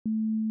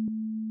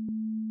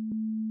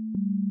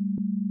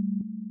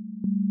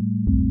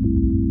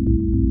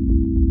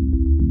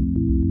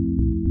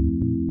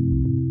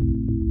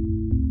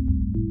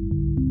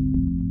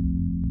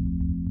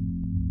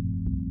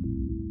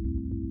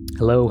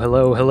Hello,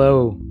 hello,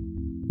 hello.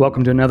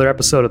 Welcome to another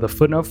episode of the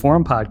Footnote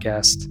Forum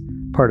podcast,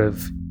 part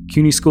of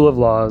CUNY School of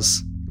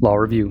Law's Law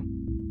Review.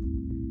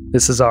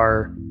 This is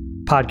our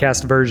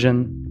podcast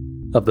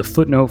version of the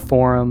Footnote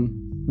Forum,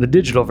 the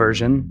digital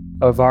version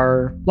of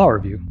our Law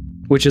Review,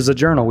 which is a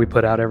journal we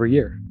put out every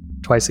year,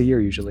 twice a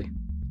year usually.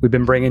 We've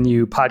been bringing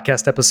you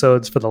podcast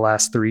episodes for the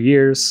last 3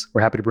 years.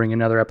 We're happy to bring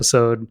another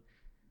episode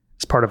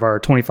as part of our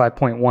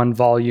 25.1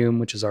 volume,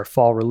 which is our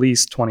fall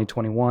release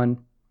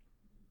 2021.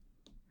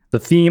 The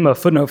theme of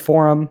Footnote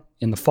Forum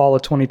in the fall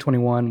of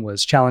 2021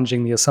 was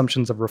challenging the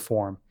assumptions of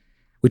reform.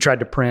 We tried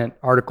to print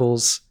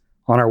articles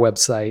on our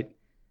website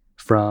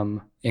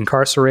from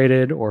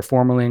incarcerated or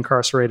formerly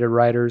incarcerated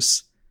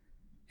writers,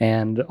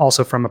 and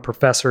also from a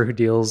professor who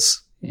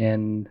deals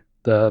in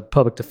the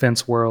public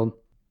defense world.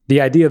 The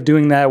idea of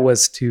doing that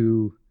was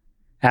to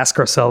ask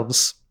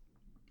ourselves,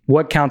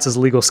 what counts as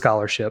legal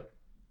scholarship?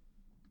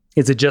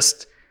 Is it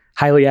just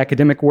highly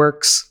academic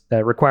works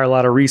that require a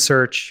lot of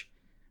research,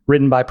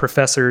 written by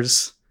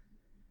professors,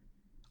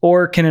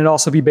 or can it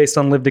also be based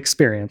on lived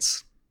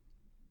experience?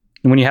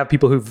 And when you have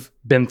people who've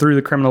been through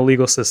the criminal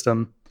legal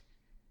system,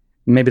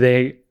 maybe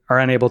they are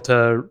unable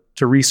to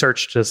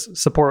research to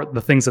support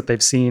the things that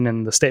they've seen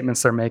and the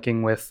statements they're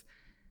making with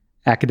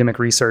academic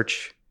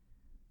research,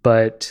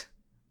 but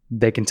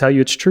they can tell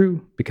you it's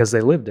true because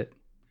they lived it.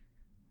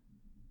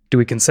 Do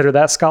we consider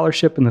that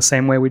scholarship in the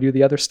same way we do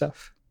the other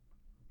stuff?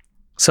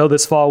 So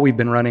this fall, we've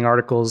been running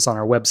articles on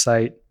our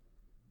website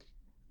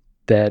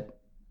that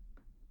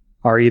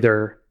are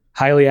either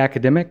highly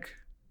academic,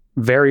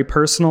 very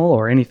personal,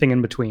 or anything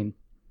in between.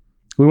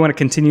 We want to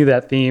continue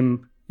that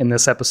theme in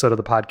this episode of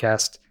the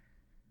podcast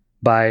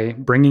by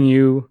bringing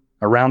you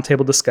a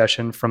roundtable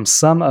discussion from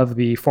some of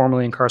the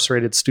formerly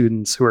incarcerated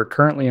students who are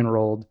currently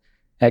enrolled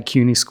at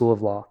CUNY School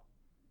of Law.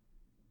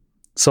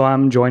 So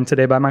I'm joined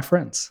today by my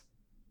friends.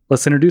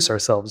 Let's introduce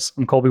ourselves.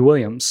 I'm Colby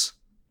Williams.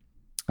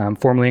 I'm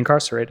formerly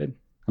incarcerated.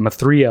 I'm a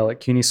 3L at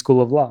CUNY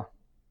School of Law.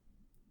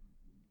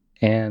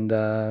 And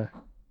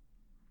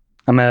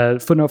I'm a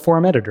Footnote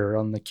Forum editor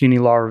on the CUNY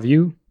Law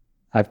Review.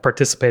 I've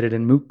participated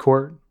in moot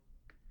court,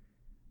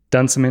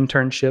 done some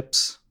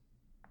internships.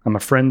 I'm a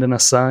friend and a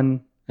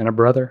son and a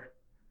brother.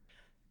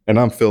 And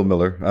I'm Phil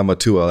Miller. I'm a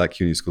 2L at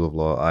CUNY School of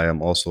Law. I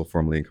am also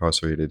formerly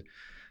incarcerated.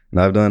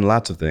 And I've done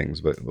lots of things,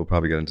 but we'll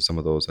probably get into some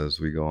of those as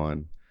we go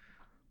on.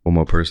 One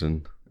more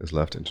person is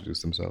left to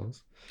introduce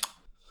themselves.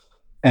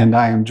 And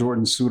I am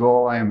Jordan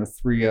Sudol. I am a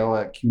 3L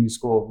at CUNY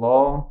School of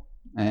Law,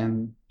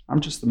 and I'm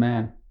just a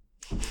man.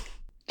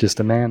 Just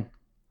a man.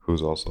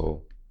 Who's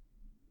also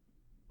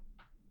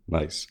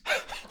nice.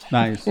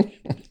 Nice.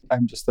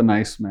 I'm just a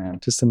nice man.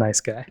 Just a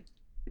nice guy.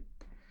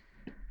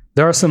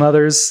 There are some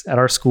others at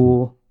our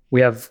school.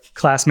 We have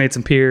classmates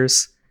and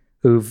peers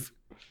who've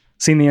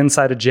seen the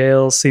inside of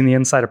jails, seen the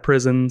inside of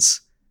prisons,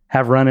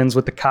 have run-ins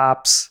with the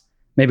cops,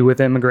 maybe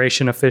with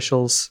immigration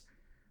officials.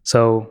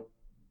 So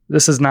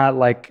this is not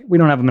like, we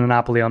don't have a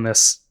monopoly on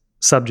this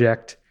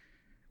subject.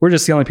 We're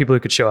just the only people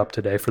who could show up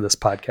today for this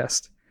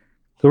podcast.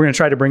 So we're going to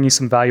try to bring you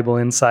some valuable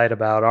insight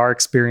about our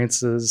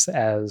experiences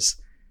as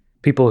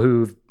people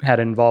who've had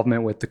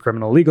involvement with the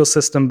criminal legal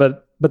system,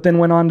 but then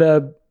went on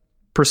to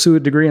pursue a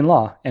degree in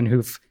law and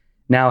who've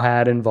now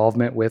had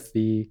involvement with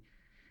the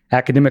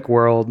academic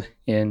world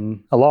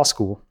in a law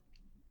school.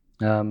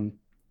 We're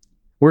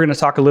going to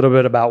talk a little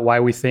bit about why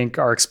we think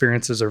our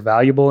experiences are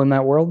valuable in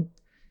that world,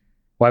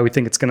 why we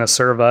think it's going to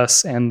serve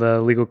us and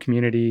the legal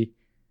community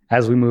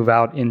as we move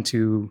out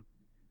into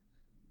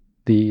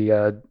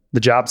the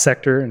job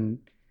sector and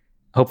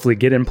hopefully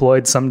get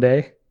employed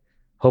someday.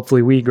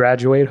 Hopefully we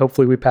graduate.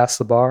 Hopefully we pass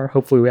the bar.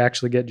 Hopefully we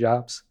actually get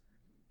jobs.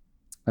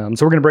 So we're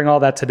going to bring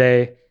all that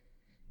today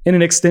in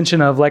an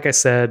extension of, like I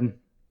said,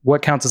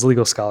 what counts as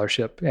legal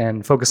scholarship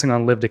and focusing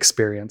on lived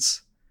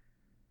experience.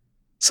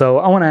 So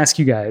I want to ask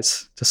you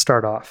guys to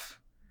start off,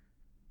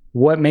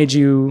 what made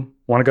you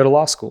want to go to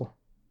law school?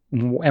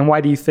 And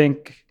why do you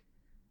think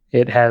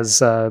it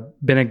has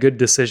been a good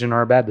decision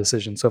or a bad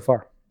decision so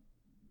far?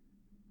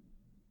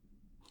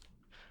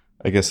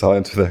 I guess I'll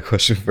answer that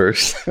question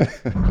first.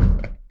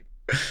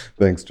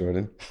 Thanks,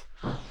 Jordan.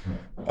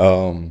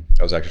 I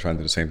was actually trying to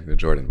do the same thing to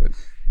Jordan, but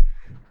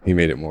he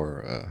made it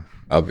more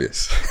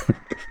obvious.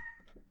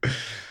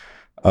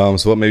 So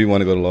what made me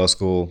want to go to law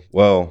school?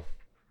 Well,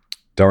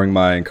 during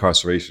my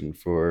incarceration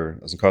I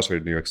was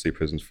incarcerated in New York State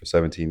prisons for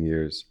 17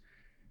 years.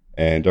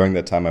 And during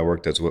that time, I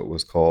worked as what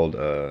was called,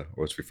 or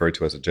what's referred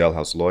to as a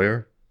jailhouse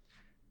lawyer.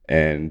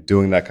 And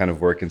doing that kind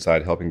of work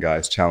inside, helping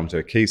guys challenge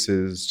their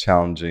cases,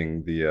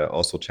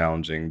 also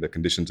challenging the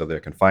conditions of their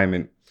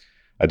confinement,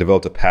 I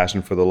developed a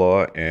passion for the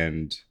law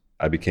and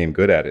I became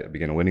good at it. I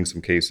began winning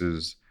some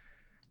cases,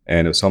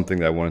 and it was something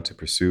that I wanted to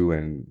pursue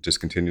and just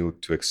continue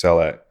to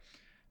excel at.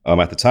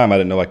 At the time, I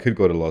didn't know I could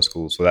go to law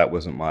school, so that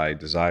wasn't my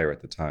desire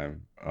at the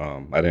time.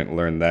 I didn't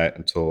learn that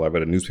until I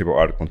read a newspaper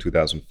article in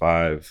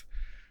 2005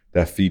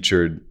 that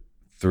featured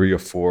 3 or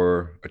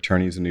 4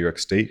 attorneys in New York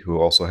State who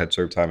also had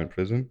served time in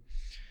prison.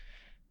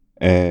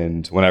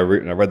 And when I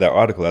read that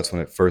article, that's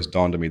when it first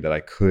dawned on me that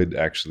I could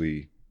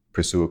actually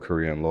pursue a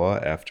career in law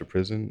after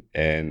prison.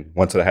 And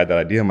once I had that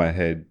idea in my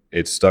head,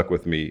 it stuck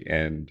with me,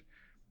 and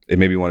it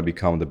made me want to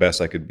become the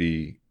best I could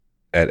be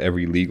at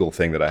every legal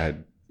thing that I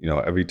had,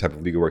 every type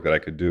of legal work that I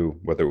could do,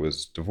 whether it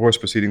was divorce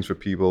proceedings for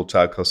people,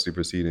 child custody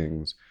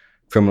proceedings,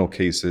 criminal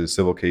cases,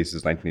 civil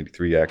cases,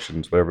 1983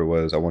 actions, whatever it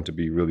was. I wanted to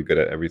be really good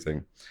at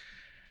everything.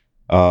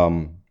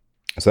 So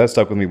that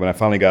stuck with me. When I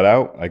finally got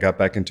out, I got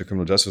back into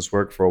criminal justice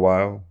work for a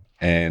while,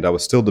 and I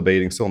was still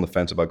debating, still on the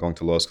fence about going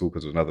to law school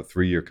because it was another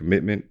 3-year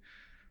commitment.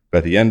 But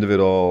at the end of it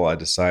all, I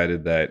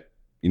decided that,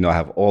 I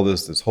have all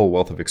this whole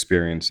wealth of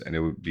experience, and it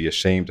would be a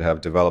shame to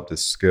have developed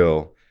this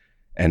skill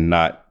and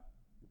not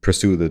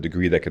pursue the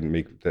degree that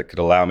could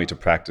allow me to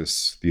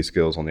practice these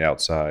skills on the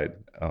outside.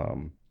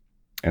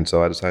 And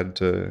so I decided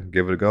to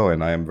give it a go,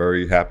 and I am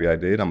very happy I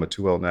did. I'm a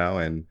 2L now,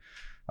 and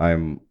I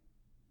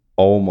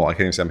can't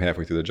even say I'm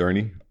halfway through the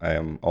journey. I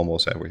am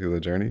almost halfway through the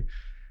journey.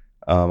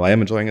 I am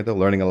enjoying it though,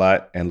 learning a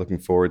lot, and looking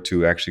forward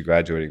to actually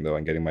graduating though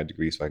and getting my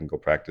degree so I can go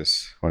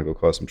practice. I want to go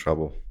cause some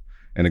trouble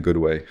in a good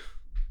way.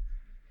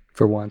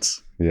 For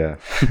once. Yeah.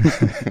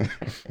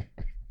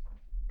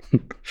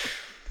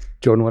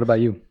 Jordan, what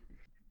about you?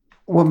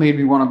 What made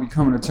me want to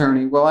become an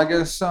attorney? Well, I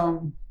guess,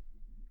 when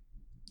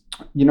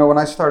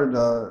I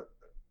started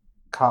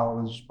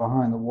college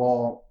behind the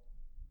wall,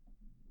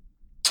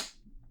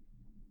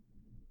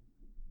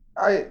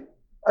 I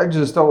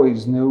just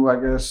always knew, I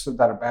guess,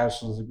 that a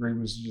bachelor's degree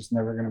was just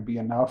never going to be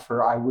enough,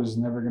 or I was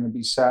never going to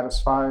be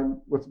satisfied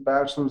with a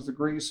bachelor's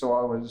degree. So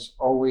I was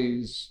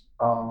always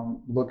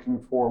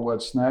looking for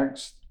what's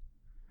next.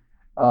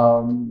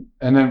 And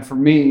then for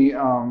me,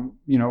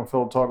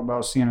 Phil talked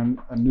about seeing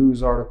a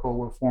news article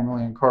with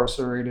formerly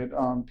incarcerated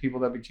people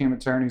that became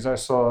attorneys. I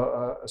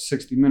saw a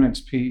 60 Minutes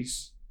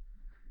piece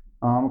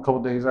a couple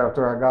of days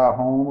after I got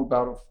home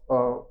about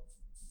a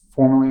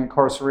formerly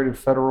incarcerated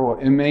federal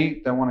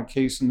inmate that won a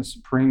case in the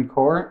Supreme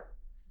Court.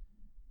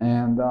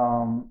 And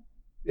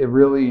it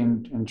really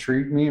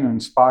intrigued me and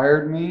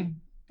inspired me.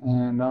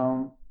 And,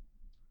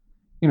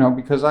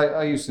 because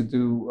I used to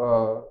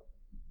do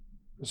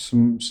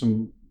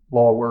some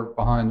law work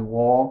behind the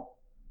wall,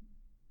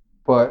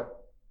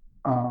 but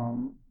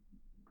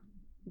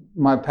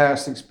my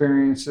past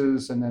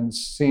experiences and then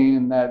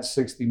seeing that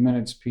 60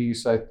 Minutes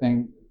piece, I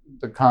think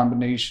the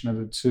combination of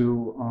the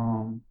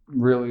two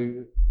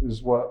really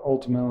is what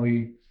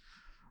ultimately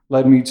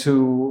led me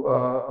to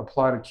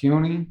apply to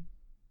CUNY.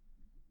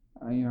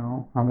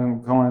 I've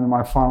been going into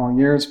my final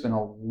year. It's been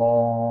a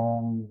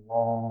long,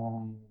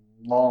 long,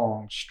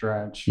 long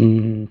stretch.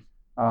 Mm-hmm.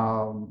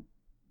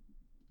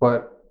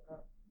 But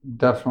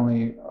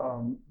definitely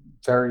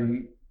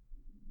very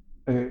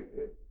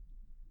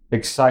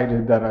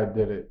excited that I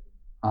did it,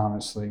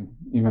 honestly.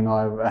 Even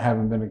though I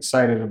haven't been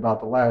excited about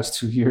the last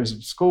 2 years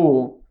of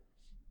school,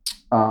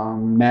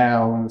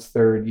 now in the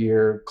third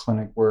year,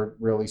 clinic work,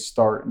 really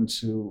starting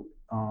to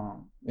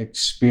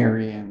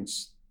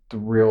experience the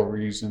real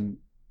reason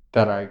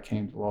that I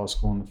came to law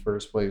school in the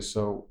first place.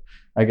 So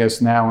I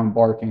guess now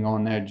embarking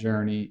on that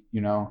journey,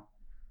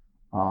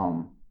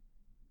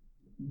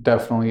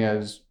 definitely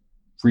has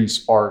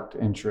re-sparked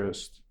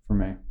interest for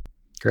me.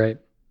 Great.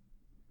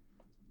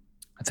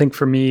 I think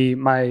for me,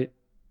 my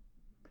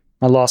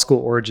law school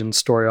origin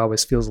story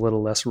always feels a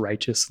little less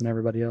righteous than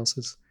everybody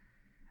else's.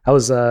 I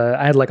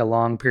had like a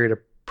long period of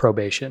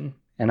probation,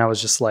 and I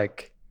was just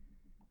like,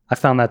 I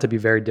found that to be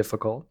very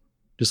difficult.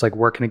 Just like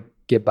working to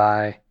get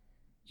by.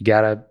 You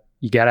gotta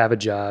have a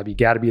job. You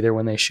gotta be there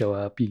when they show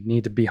up. You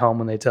need to be home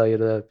when they tell you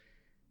to,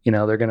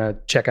 they're gonna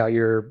check out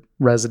your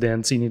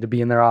residence. You need to be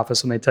in their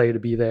office when they tell you to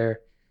be there.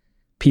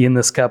 Pee in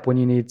this cup when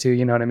you need to,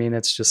 you know what I mean?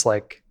 It's just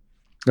like,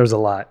 there's a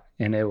lot,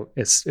 and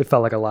it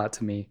felt like a lot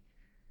to me.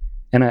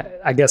 And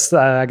I guess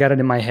I got it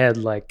in my head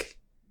like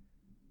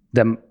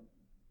them.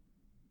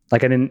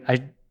 Like I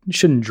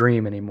shouldn't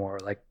dream anymore.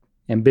 Like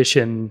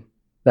ambition,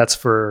 that's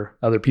for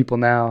other people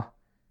now.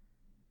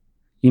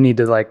 You need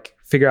to like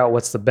figure out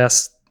what's the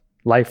best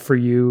life for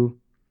you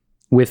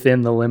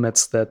within the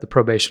limits that the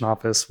probation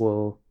office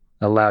will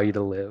allow you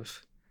to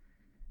live.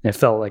 And it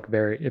felt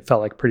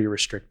like pretty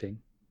restricting.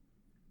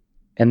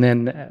 And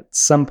then at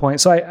some point,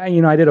 so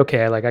I did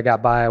okay. I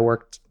got by. I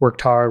worked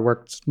hard,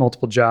 worked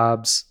multiple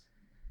jobs.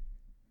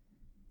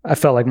 I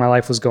felt like my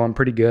life was going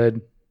pretty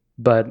good,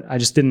 but I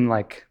just didn't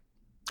like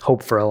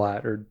hope for a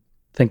lot or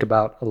think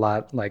about a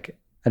lot. Like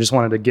I just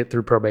wanted to get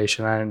through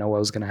probation. I didn't know what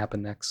was going to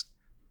happen next.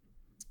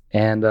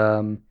 And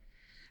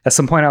at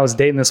some point I was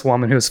dating this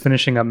woman who was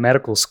finishing up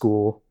medical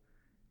school.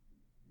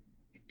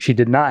 She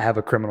did not have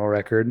a criminal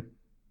record,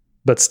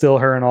 but still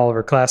her and all of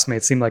her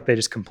classmates seemed like they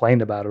just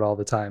complained about it all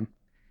the time.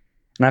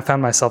 And I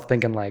found myself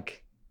thinking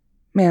like,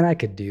 man, I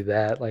could do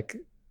that. Like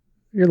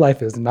your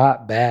life is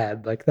not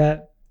bad like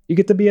that. You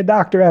get to be a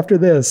doctor after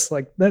this.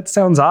 Like that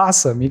sounds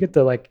awesome. You get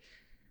to like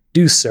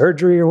do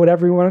surgery or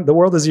whatever you want. The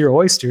world is your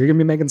oyster. You're going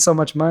to be making so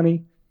much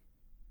money.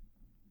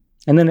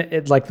 And then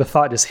it like the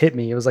thought just hit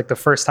me. It was like the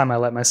first time I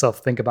let myself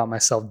think about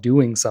myself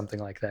doing something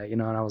like that,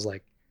 and I was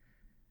like,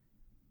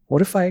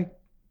 what if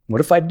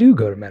I do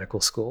go to medical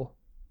school?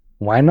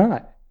 Why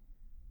not?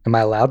 Am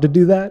I allowed to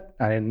do that?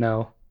 I didn't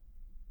know.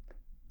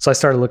 So I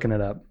started looking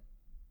it up.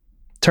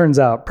 Turns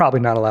out,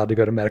 probably not allowed to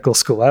go to medical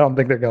school. I don't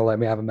think they're going to let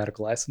me have a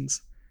medical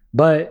license.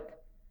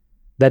 But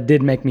that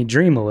did make me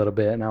dream a little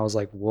bit. And I was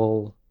like,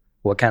 well,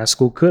 what kind of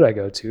school could I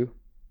go to?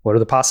 What are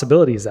the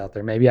possibilities out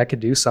there? Maybe I could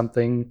do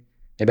something.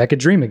 Maybe I could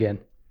dream again.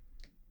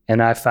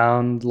 And I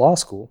found law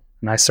school.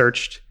 And I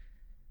searched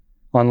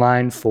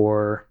online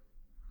for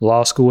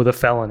law school with a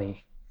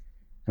felony.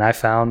 And I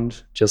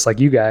found, just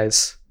like you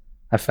guys,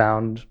 I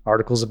found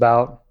articles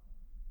about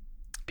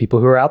people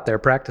who are out there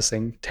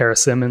practicing. Tara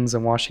Simmons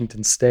in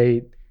Washington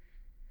State.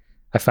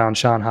 I found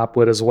Sean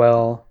Hopwood as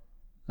well.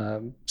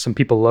 Some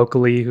people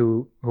locally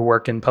who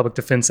work in public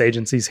defense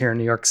agencies here in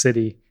New York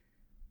City.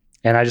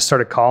 And I just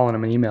started calling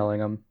them and emailing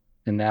them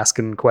and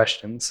asking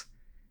questions.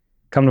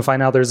 Come to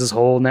find out there's this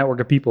whole network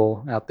of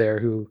people out there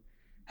who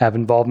have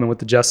involvement with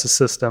the justice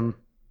system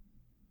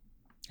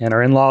and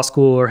are in law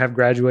school or have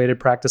graduated,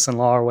 practicing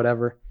law or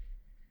whatever.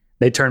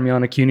 They turned me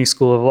on to CUNY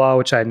School of Law,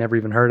 which I had never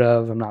even heard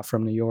of. I'm not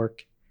from New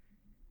York.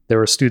 There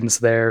were students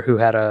there who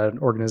had an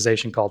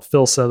organization called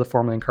PhilSA, the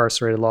formerly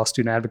Incarcerated Law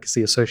Student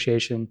Advocacy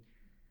Association.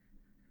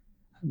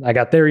 I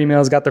got their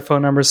emails, got their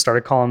phone numbers,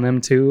 started calling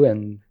them too,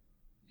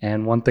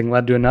 and one thing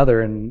led to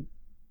another. And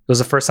it was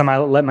the first time I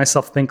let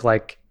myself think,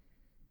 like,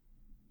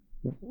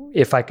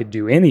 if I could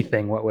do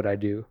anything, what would I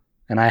do?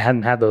 And I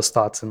hadn't had those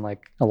thoughts in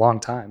like a long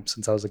time,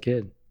 since I was a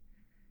kid.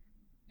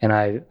 And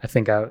I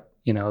think it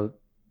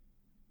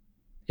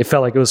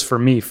felt like it was for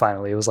me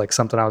finally. It was like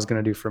something I was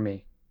going to do for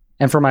me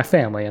and for my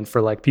family and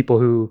for like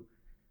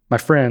my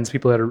friends,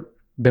 people that had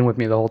been with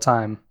me the whole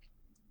time.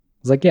 I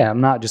was like, yeah,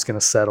 I'm not just going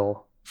to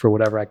settle for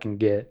whatever I can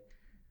get.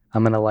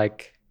 I'm going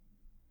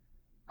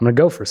to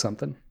go for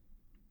something.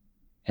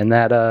 And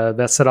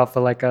that set off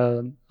like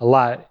a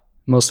lot.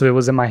 Most of it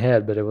was in my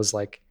head, but it was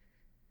like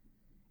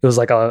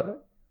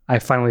I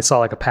finally saw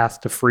like a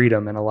path to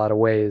freedom in a lot of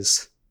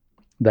ways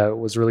that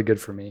was really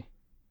good for me.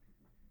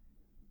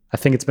 I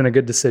think it's been a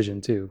good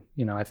decision too.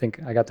 I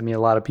think I got to meet a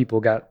lot of people,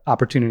 got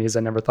opportunities I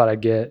never thought I'd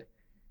get.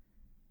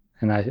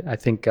 And I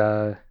think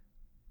the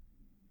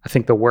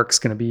work's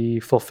going to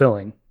be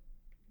fulfilling,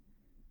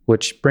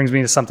 which brings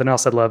me to something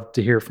else I'd love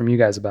to hear from you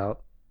guys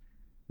about.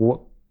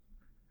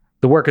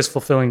 The work is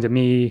fulfilling to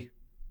me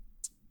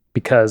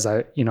because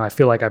I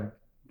feel like I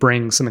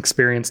bring some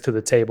experience to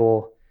the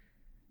table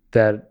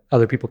that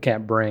other people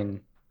can't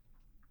bring.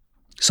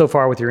 So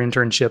far with your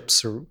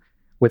internships or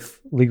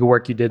with legal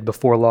work you did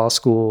before law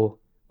school,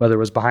 whether it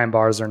was behind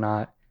bars or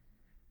not,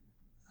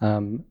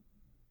 can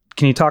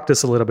you talk to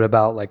us a little bit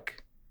about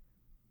like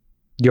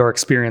your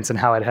experience and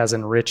how it has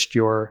enriched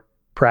your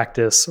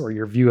practice or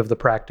your view of the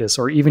practice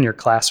or even your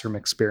classroom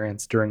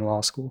experience during law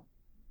school?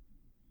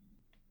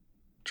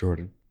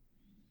 Jordan.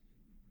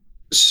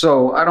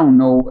 So I don't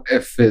know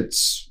if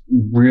it's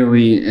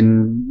really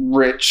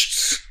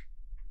enriched.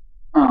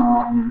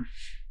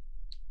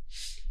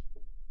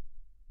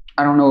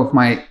 I don't know if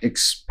my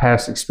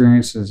past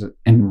experience has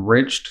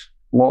enriched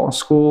law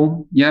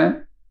school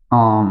yet.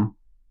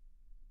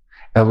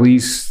 At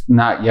least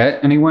not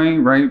yet anyway,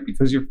 right?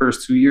 Because your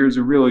first 2 years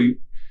are really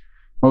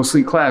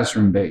mostly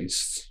classroom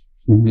based.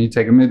 You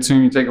take a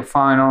midterm, you take a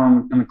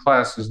final, and the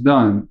class is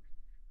done.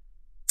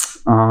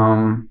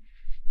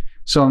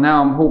 So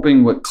now I'm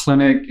hoping with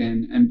clinic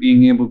and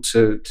being able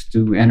to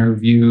do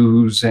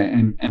interviews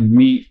and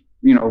meet,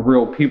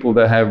 real people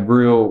that have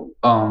real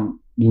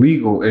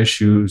legal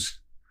issues.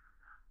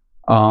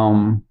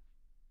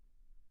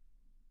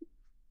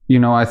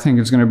 I think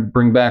it's going to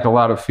bring back a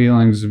lot of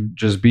feelings of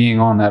just being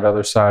on that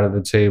other side of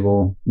the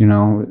table,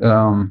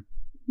 knowing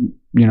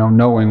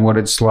what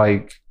it's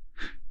like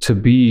to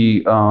be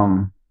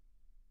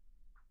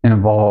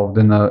involved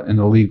in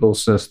the legal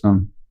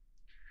system.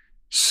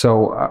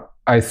 So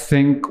I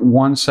think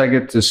once I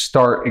get to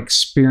start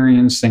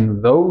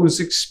experiencing those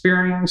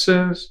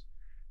experiences,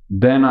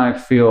 then I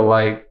feel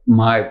like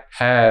my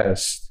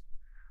past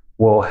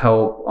will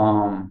help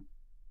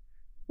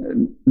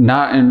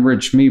not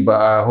enrich me, but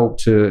I hope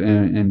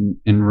to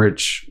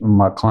enrich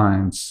my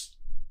clients'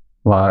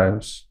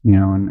 lives,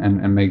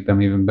 and make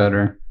them even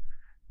better.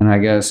 And I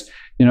guess,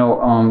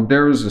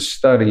 there was a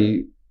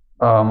study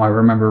I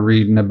remember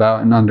reading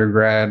about in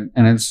undergrad,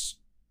 and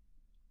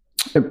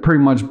it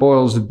pretty much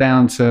boils it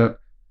down to,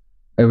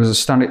 it was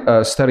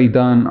a study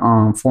done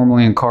on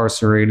formerly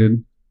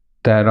incarcerated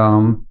that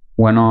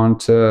went on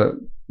to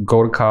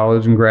go to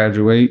college and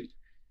graduate.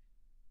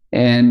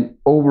 And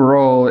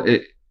overall,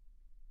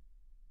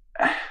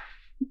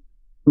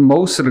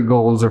 most of the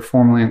goals of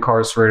formerly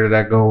incarcerated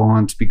that go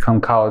on to become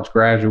college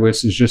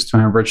graduates is just to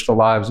enrich the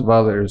lives of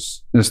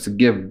others, is to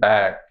give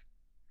back.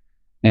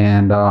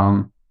 And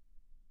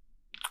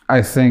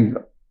I think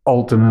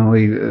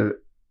ultimately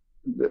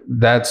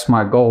that's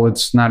my goal.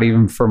 It's not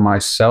even for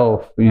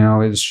myself,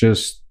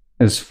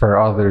 it's for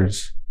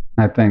others.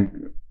 I think,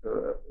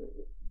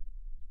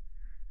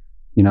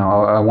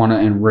 I want to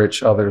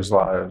enrich others'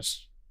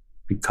 lives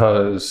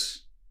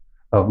because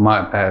of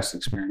my past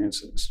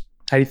experiences.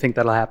 How do you think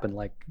that'll happen?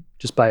 Like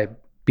just by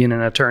being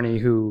an attorney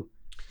who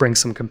brings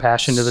some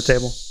compassion to the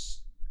table?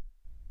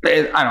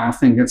 I don't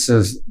think it's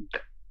as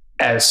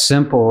as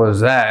simple as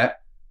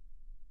that.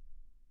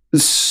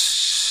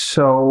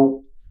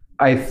 So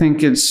I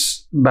think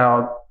it's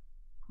about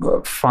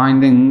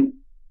finding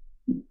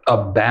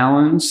a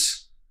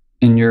balance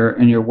in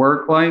your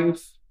work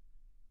life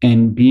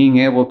and being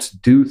able to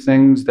do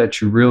things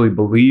that you really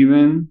believe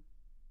in.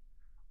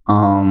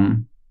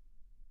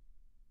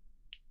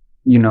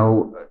 You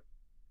know,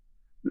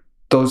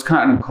 those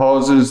kind of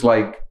causes,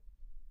 like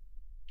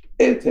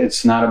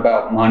it's not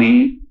about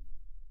money.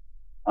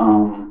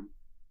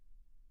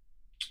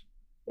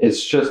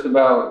 It's just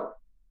about,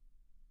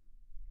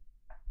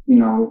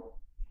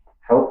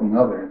 helping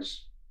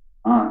others.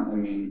 I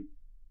mean,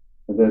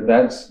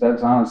 that's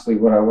honestly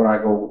what I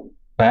go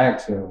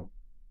back to.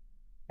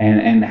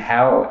 And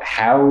how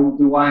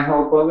do I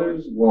help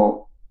others?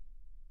 Well,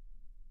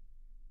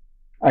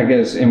 I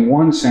guess in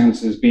one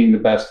sense is being the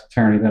best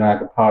attorney that I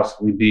could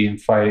possibly be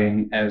and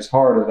fighting as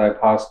hard as I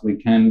possibly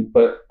can.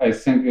 But I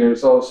think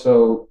there's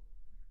also,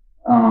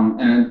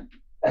 and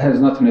it has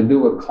nothing to do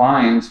with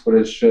clients, but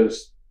it's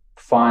just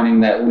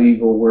finding that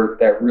legal work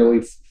that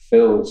really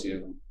fulfills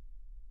you.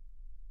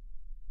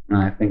 And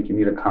I think you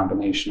need a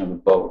combination of the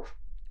both.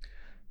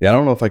 Yeah, I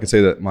don't know if I could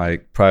say that my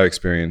prior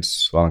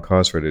experience while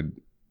incarcerated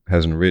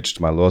has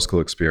enriched my law school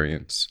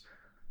experience,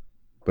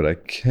 but I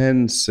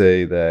can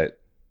say that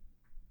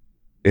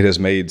it has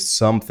made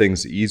some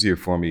things easier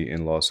for me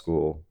in law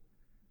school.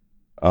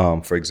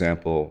 For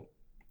example,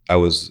 I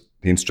was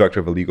the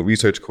instructor of a legal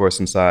research course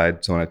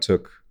inside. So when I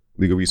took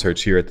legal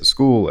research here at the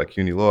school at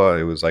CUNY Law,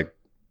 it was like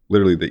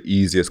literally the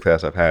easiest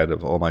class I've had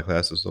of all my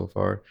classes so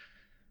far.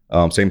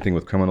 Same thing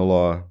with criminal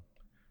law,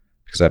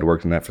 because I'd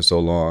worked in that for so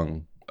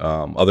long.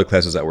 Other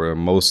classes that were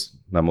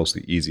not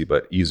mostly easy,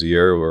 but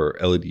easier were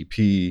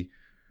LADP.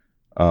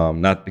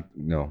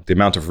 The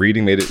amount of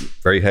reading made it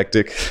very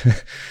hectic.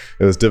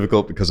 It was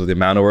difficult because of the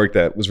amount of work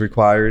that was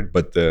required,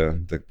 but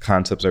the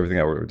concepts, everything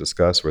that were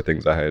discussed were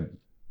things I had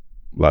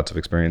lots of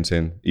experience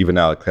in. Even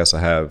now, at class, I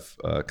have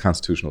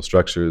constitutional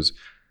structures.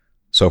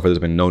 So far, there's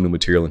been no new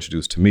material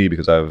introduced to me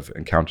because I've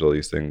encountered all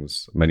these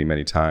things many,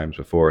 many times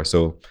before.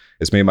 So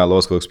it's made my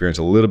law school experience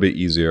a little bit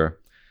easier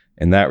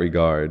in that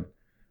regard.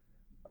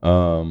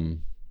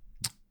 In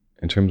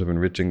terms of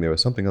enriching, there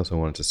was something else I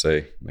wanted to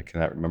say. I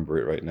cannot remember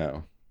it right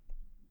now.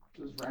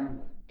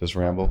 Just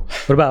ramble.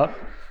 What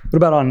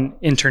about on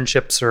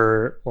internships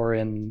or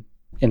in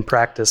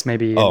practice,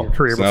 maybe in your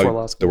career before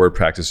law school? The word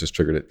practice just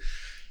triggered it.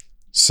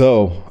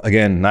 So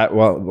again,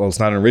 it's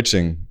not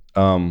enriching.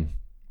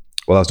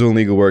 While I was doing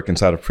legal work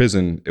inside of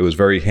prison, it was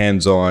very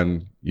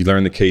hands-on. You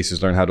learn the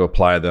cases, learn how to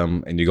apply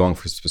them, and you're going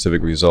for a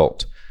specific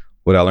result.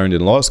 What I learned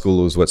in law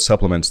school was what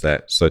supplements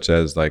that, such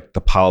as like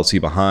the policy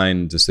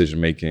behind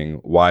decision-making,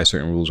 why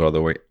certain rules are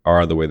the way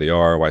they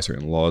are, why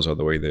certain laws are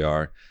the way they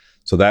are.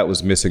 So that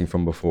was missing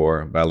from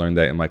before, but I learned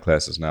that in my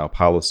classes now.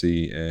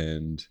 Policy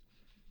and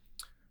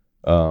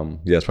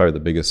it's probably the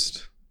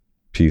biggest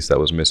piece that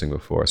was missing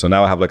before. So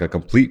now I have like a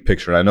complete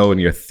picture. I know in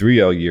your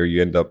 3L year,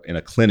 you end up in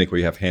a clinic where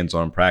you have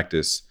hands-on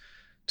practice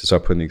to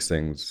start putting these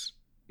things,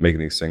 making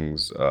these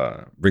things,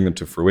 bring them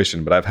to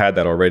fruition. But I've had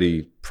that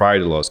already prior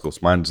to law school. So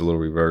mine's a little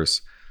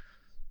reverse.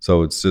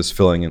 So it's just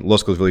law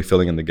school is really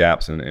filling in the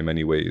gaps in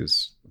many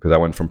ways, because I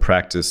went from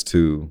practice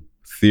to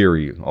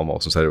theory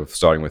almost, instead of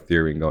starting with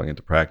theory and going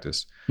into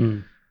practice.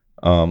 In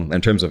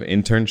terms of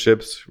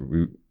internships,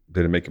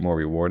 did it make it more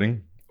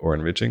rewarding or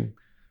enriching?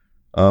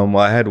 Well,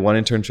 I had one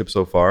internship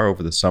so far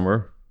over the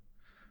summer.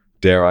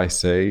 Dare I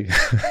say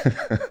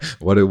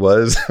what it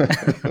was?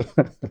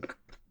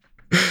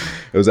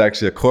 It was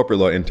actually a corporate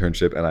law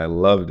internship, and I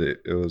loved it.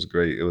 It was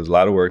great. It was a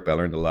lot of work, but I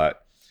learned a lot.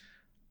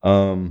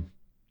 And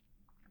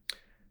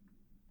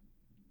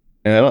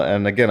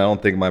again, I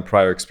don't think my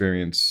prior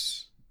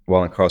experience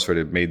while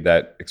incarcerated made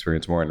that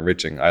experience more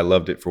enriching. I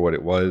loved it for what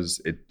it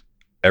was.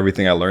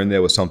 Everything I learned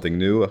there was something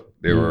new.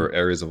 There were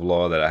areas of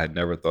law that I had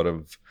never thought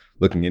of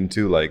looking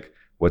into, like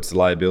what's the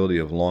liability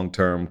of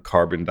long-term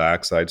carbon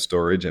dioxide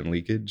storage and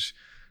leakage,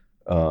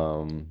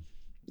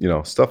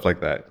 stuff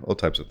like that, all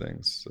types of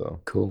things. So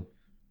cool.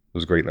 It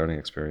was a great learning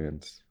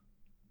experience.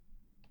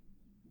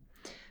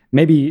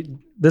 Maybe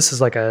this is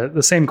like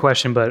the same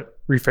question, but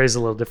rephrased a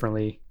little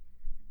differently.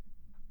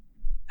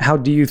 How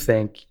do you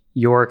think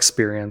your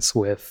experience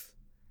with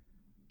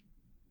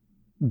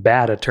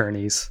bad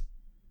attorneys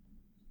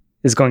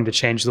is going to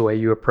change the way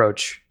you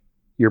approach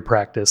your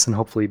practice and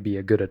hopefully be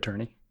a good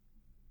attorney?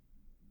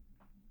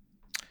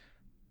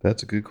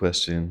 That's a good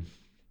question.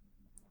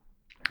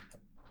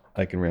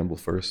 I can ramble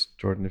first,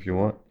 Jordan, if you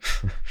want.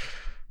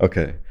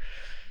 Okay.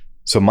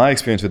 So my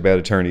experience with bad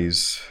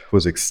attorneys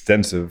was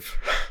extensive.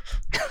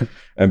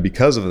 And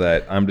because of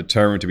that, I'm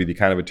determined to be the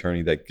kind of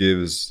attorney that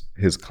gives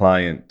his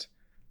client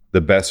the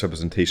best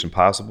representation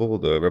possible,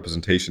 the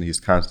representation he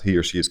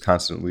or she is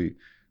constitutionally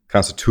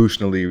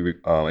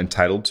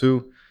entitled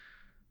to.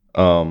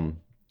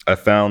 I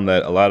found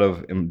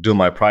that in doing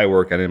my prior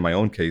work and in my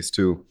own case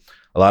too,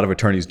 a lot of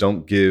attorneys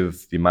don't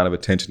give the amount of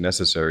attention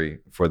necessary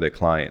for their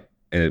client.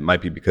 And it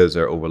might be because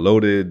they're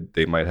overloaded.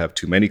 They might have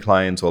too many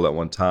clients all at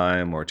one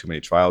time or too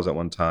many trials at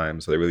one time.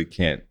 So they really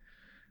can't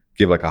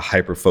give like a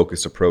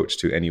hyper-focused approach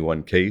to any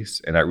one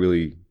case, and that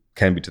really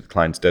can be to the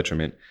client's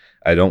detriment.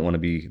 I don't want to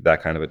be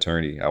that kind of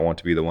attorney. I want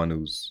to be the one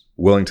who's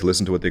willing to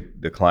listen to what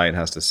the client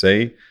has to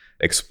say,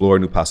 explore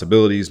new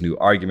possibilities, new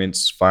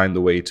arguments, find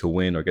the way to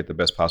win or get the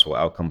best possible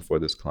outcome for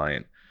this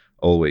client,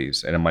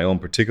 always. And in my own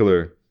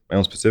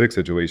specific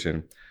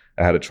situation,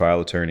 I had an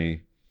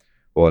attorney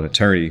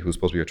who's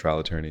supposed to be a trial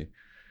attorney,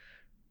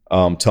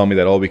 tell me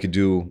that all we could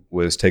do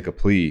was take a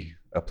plea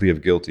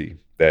of guilty,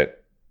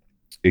 that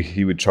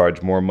he would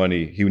charge more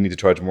money. He would need to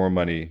charge more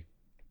money,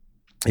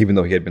 even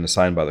though he had been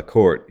assigned by the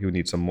court. He would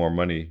need some more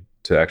money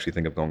to actually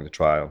think of going to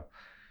trial.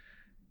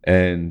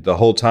 And the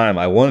whole time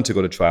I wanted to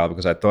go to trial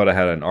because I thought I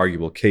had an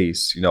arguable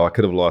case. I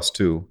could have lost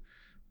too,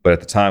 but at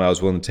the time I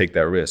was willing to take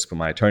that risk. But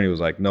my attorney was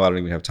like, no, I don't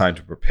even have time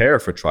to prepare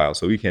for trial,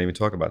 so we can't even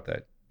talk about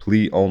that.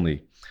 Plea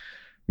only.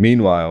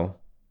 Meanwhile,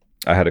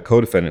 I had a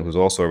co-defendant who was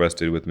also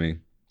arrested with me,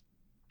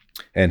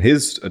 and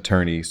his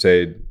attorney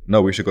said,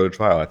 no, we should go to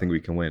trial. I think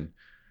we can win.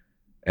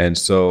 And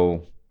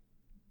so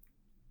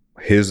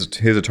his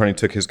attorney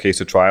took his case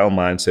to trial.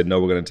 Mine said, no,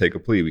 we're going to take a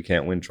plea. We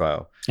can't win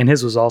trial. And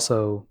his was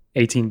also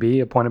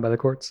 18B, appointed by the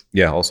courts?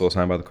 Yeah, also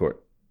assigned by the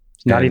court.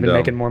 Not even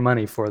making more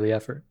money for the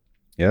effort.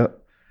 Yeah.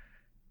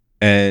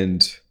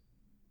 And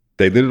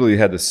they literally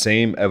had the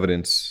same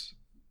evidence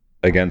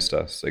against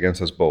us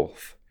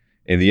both.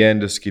 In the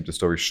end, just to keep the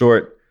story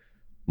short,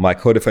 my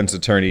co-defense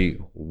attorney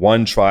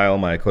won trial.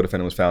 My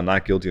co-defendant was found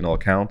not guilty in all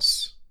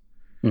counts.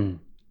 Mm.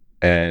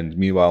 And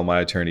meanwhile, my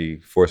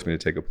attorney forced me to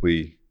take a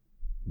plea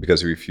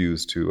because he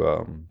refused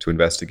to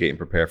investigate and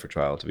prepare for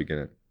trial to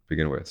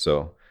begin with.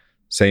 So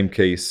same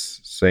case,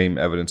 same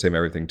evidence, same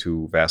everything,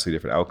 two vastly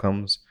different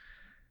outcomes.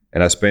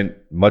 And I spent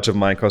much of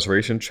my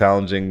incarceration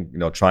challenging,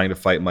 trying to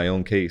fight my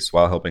own case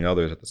while helping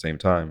others at the same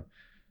time.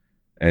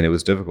 And it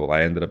was difficult.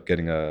 I ended up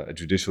getting a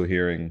judicial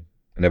hearing,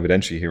 an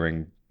evidentiary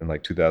hearing in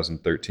like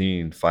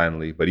 2013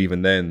 finally. But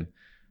even then,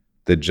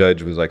 the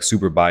judge was like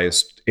super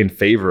biased in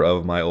favor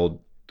of my old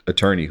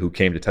attorney who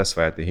came to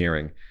testify at the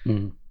hearing.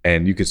 Mm.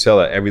 And you could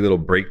tell at every little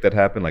break that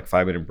happened, like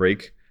 5-minute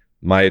break,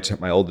 my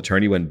old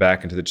attorney went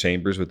back into the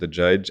chambers with the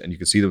judge, and you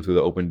could see them through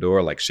the open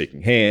door, like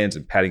shaking hands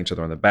and patting each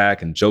other on the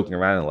back and joking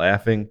around and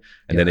laughing.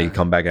 And then they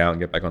come back out and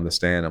get back on the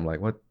stand. I'm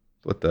like, what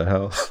the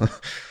hell?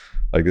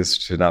 Like, this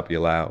should not be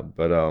allowed.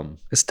 But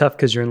it's tough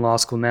because you're in law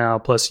school now,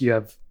 plus you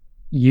have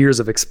years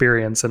of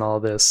experience in all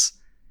of this.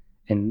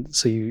 And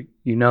so you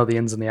know the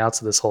ins and the outs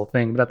of this whole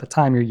thing. But at the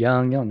time, you're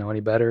young, you don't know any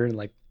better. And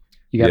like,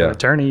 you got an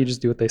attorney, you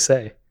just do what they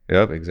say.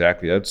 Yep,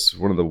 exactly. That's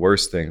one of the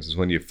worst things is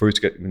when you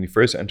first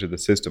enter the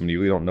system and you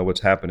really don't know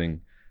what's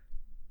happening.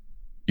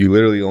 You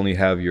literally only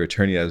have your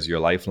attorney as your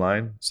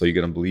lifeline. So you're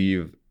going to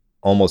believe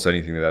almost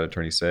anything that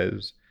attorney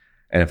says.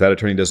 And if that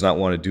attorney does not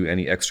want to do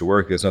any extra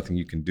work, there's nothing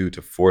you can do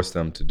to force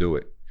them to do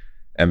it.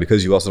 And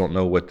because you also don't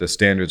know what the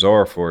standards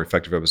are for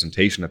effective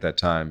representation at that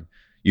time,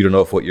 you don't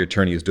know if what your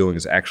attorney is doing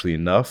is actually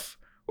enough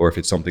or if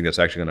it's something that's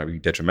actually going to be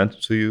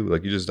detrimental to you.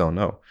 Like, you just don't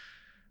know.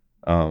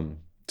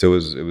 So it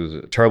was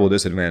a terrible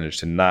disadvantage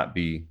to not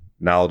be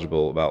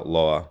knowledgeable about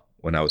law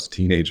when I was a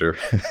teenager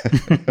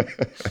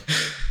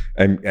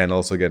and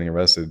also getting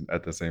arrested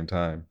at the same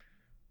time.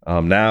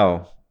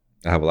 Now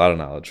I have a lot of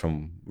knowledge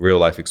from real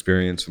life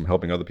experience, from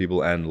helping other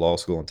people and law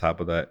school on top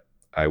of that.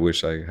 I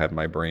wish I had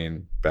my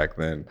brain back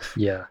then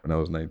when I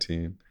was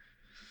 19.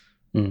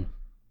 Mm.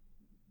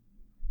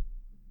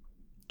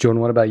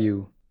 Jordan, what about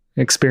you?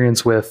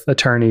 Experience with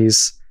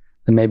attorneys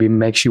that maybe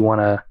makes you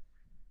want to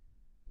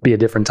be a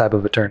different type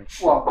of attorney?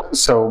 Well,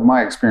 so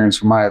my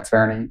experience with my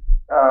attorney,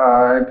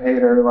 I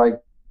paid her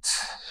like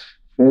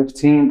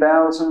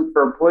 $15,000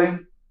 for a plea.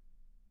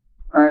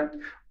 All right.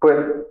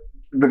 But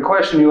the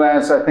question you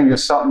asked, I think,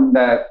 is something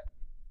that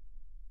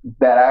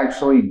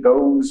actually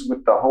goes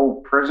with the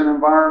whole prison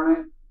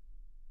environment.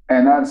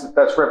 And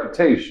that's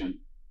reputation,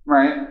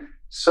 right?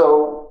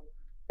 So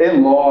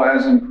in law,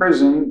 as in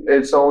prison,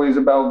 it's always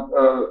about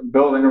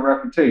building a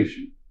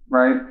reputation,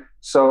 right?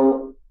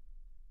 So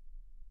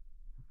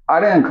I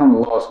didn't come to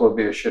law school to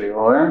be a shitty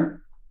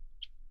lawyer.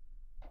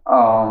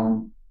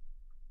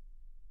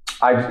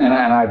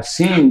 I've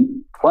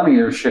seen plenty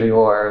of shitty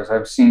lawyers.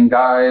 I've seen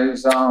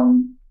guys,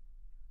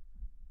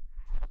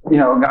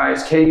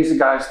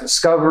 guys'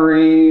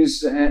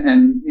 discoveries,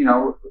 and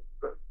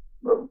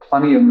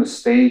plenty of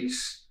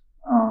mistakes.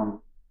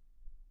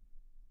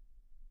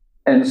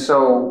 And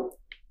so,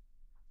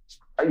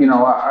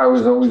 I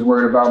was always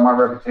worried about my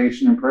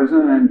reputation in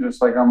prison, and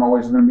just like I'm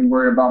always going to be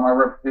worried about my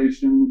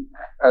reputation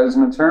as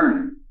an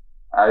attorney.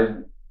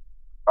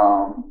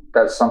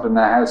 That's something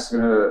that has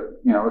to,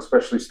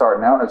 especially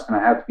starting out, it's going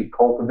to have to be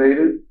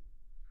cultivated.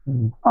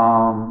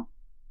 Mm-hmm.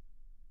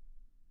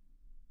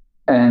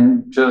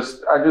 And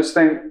I just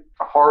think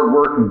hard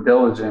work and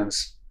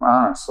diligence,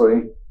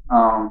 honestly.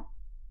 I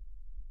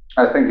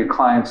think your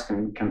clients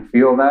can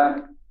feel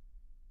that.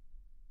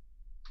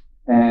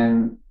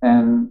 And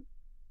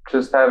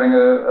just having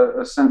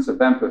a sense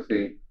of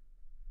empathy,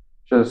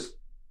 just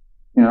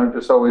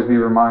always be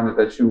reminded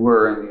that you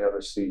were in the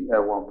other seat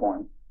at one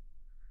point.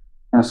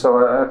 And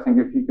so I think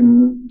if you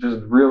can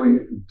just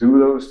really do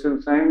those two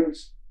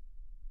things,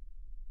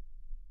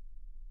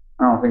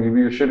 I don't think he'd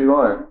be a shitty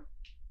lawyer.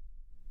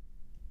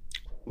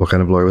 What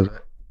kind of lawyer was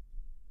that?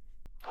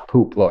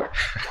 Poop lawyer.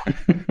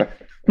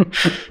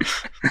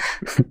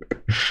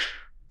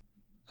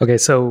 Okay,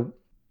 so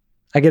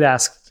I get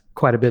asked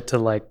quite a bit to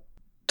like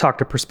talk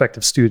to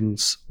prospective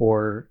students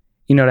or,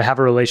 to have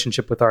a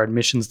relationship with our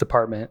admissions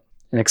department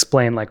and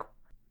explain, like,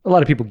 a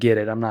lot of people get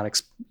it. I'm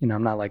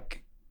not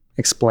like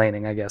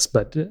explaining, I guess,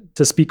 but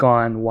to speak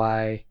on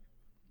why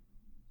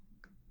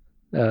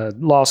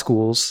law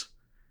schools,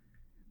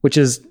 which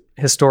is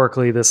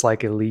historically this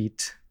like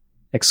elite,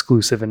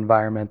 exclusive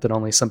environment that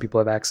only some people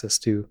have access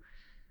to,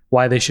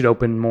 why they should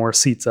open more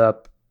seats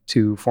up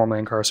to formerly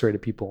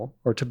incarcerated people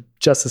or to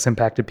justice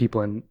impacted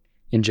people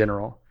in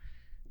general,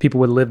 people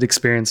with lived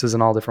experiences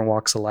in all different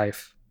walks of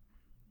life.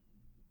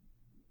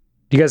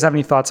 Do you guys have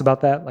any thoughts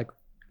about that?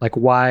 Like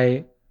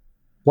why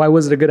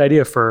was it a good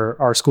idea for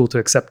our school to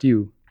accept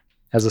you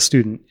as a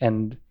student?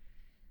 And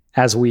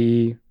as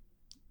we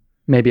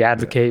maybe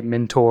advocate,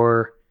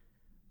 mentor,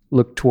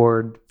 look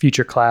toward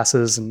future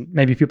classes, and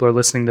maybe people are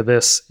listening to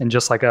this and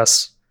just like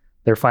us,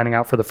 they're finding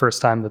out for the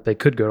first time that they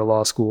could go to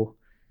law school.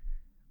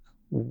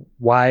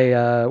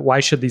 Why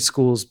should these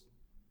schools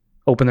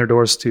open their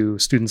doors to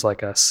students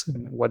like us?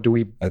 And what do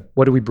we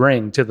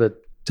bring to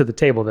the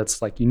table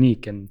that's like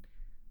unique, and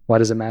why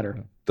does it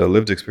matter? The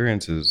lived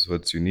experience is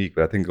what's unique,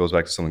 but I think it goes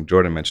back to something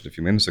Jordan mentioned a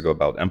few minutes ago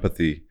about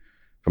empathy,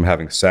 from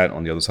having sat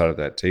on the other side of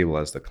that table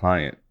as the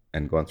client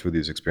and gone through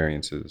these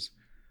experiences.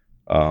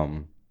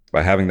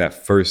 By having that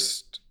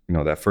first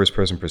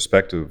person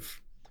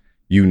perspective,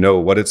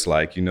 what it's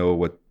like,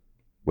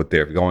 what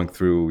they're going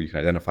through, you can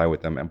identify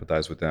with them,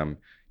 empathize with them.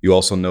 You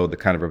also know the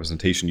kind of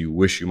representation you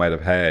wish you might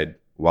have had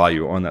while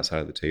you were on that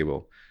side of the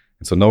table.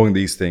 And so knowing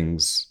these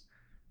things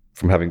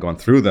from having gone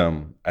through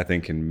them, I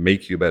think can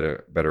make you a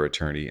better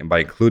attorney. And by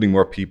including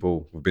more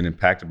people who've been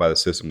impacted by the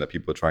system that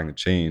people are trying to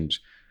change,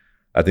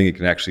 I think it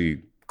can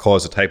actually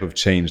cause the type of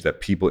change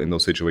that people in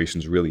those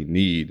situations really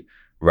need,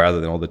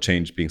 rather than all the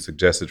change being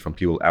suggested from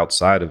people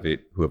outside of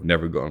it who have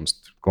never gone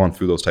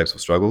through those types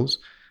of struggles.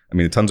 I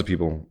mean, tons of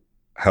people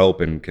help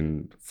and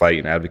can fight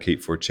and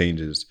advocate for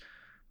changes,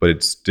 but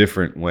it's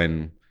different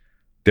when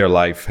their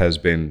life has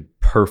been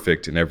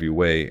perfect in every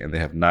way and they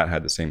have not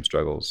had the same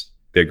struggles.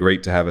 They're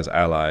great to have as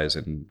allies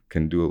and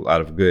can do a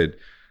lot of good,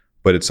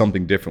 but it's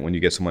something different when you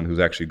get someone who's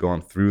actually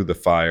gone through the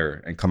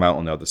fire and come out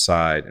on the other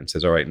side and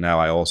says, all right, now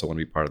I also want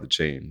to be part of the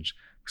change,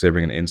 because they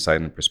bring an insight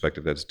and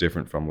perspective that's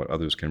different from what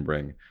others can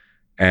bring.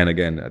 And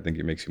again, I think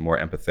it makes you more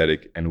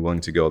empathetic and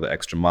willing to go the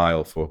extra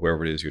mile for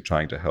whoever it is you're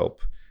trying to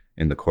help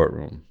in the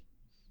courtroom.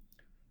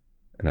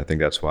 And I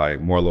think that's why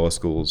more law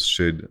schools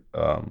should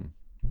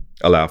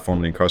allow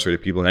formerly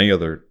incarcerated people and any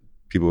other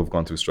people who've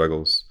gone through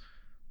struggles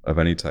of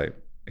any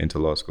type into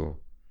law school.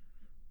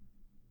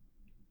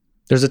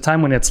 There's a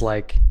time when it's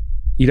like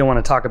you don't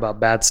want to talk about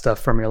bad stuff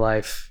from your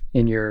life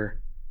in your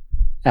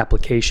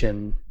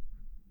application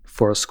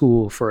for a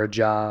school, for a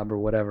job, or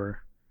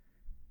whatever.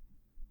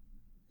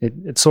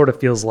 It sort of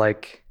feels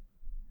like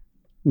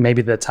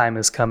maybe the time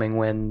is coming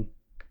when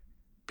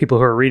people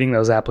who are reading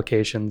those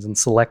applications and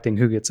selecting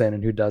who gets in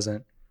and who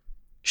doesn't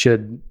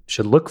should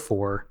look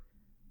for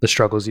the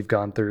struggles you've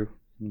gone through,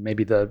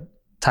 maybe the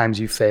times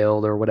you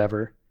failed or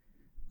whatever.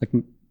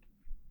 Like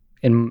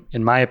in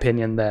my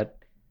opinion, that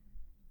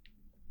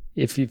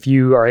if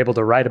you are able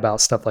to write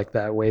about stuff like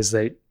that, ways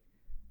that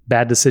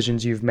bad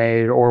decisions you've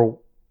made or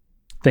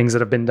things that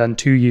have been done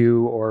to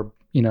you, or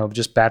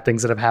just bad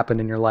things that have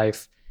happened in your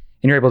life,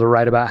 and you're able to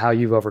write about how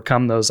you've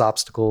overcome those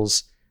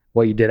obstacles,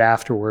 what you did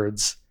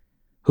afterwards,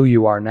 who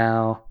you are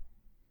now,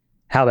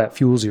 how that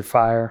fuels your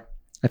fire,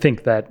 I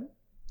think that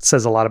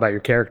says a lot about your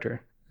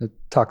character. It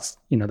talks,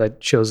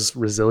 that shows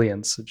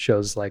resilience. It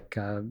shows like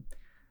a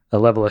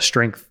level of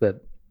strength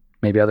that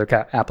maybe other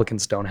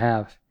applicants don't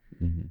have.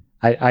 Mm-hmm.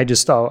 I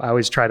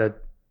always try to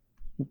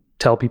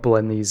tell people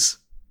in these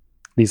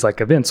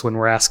like events when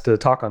we're asked to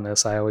talk on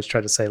this, I always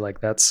try to say,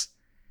 like, that's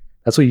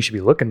what you should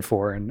be looking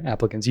for in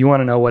applicants. You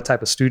want to know what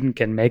type of student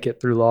can make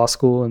it through law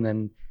school and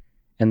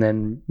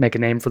then make a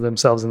name for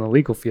themselves in the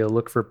legal field.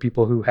 Look for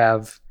people who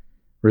have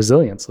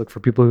resilience. Look for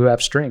people who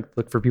have strength.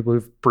 Look for people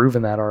who've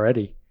proven that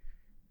already.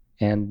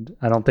 And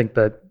I don't think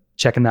that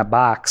checking that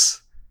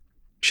box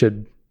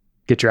should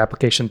get your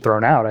application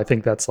thrown out. I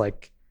think that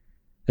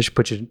should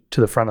put you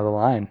to the front of the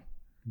line,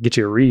 get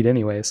you a read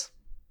anyways.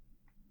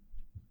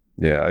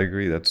 Yeah, I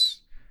agree.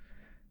 That's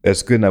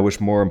good. And I wish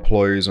more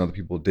employers and other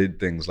people did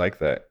things like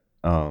that.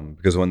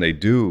 Because when they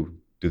do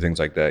things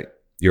like that,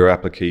 your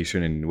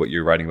application and what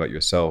you're writing about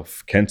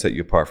yourself can set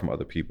you apart from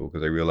other people,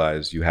 because they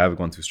realize you have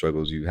gone through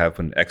struggles, you have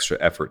put an extra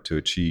effort to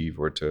achieve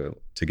or to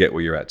get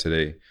where you're at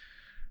today.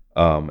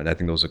 And I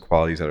think those are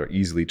qualities that are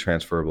easily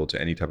transferable to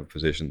any type of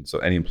position. So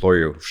any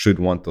employer should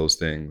want those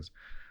things.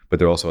 But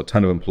there are also a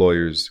ton of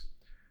employers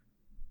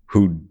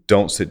who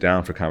don't sit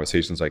down for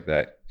conversations like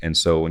that. And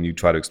so when you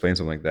try to explain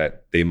something like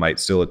that, they might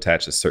still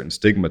attach a certain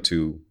stigma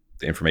to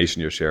the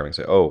information you're sharing.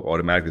 Say, oh,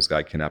 automatically this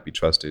guy cannot be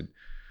trusted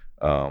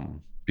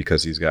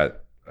because he's got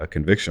a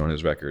conviction on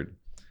his record.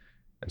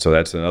 And so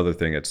that's another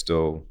thing that's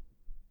still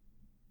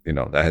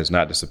that has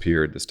not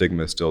disappeared. The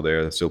stigma is still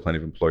there. There's still plenty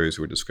of employers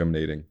who are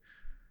discriminating.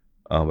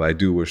 But I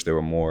do wish there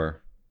were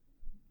more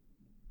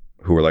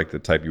who were like the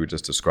type you were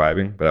just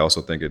describing. But I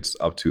also think it's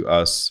up to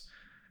us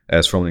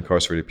as formerly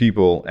incarcerated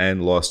people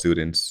and law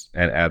students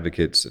and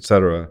advocates, et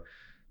cetera,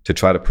 to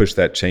try to push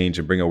that change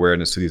and bring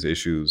awareness to these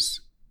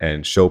issues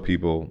and show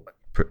people,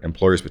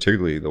 employers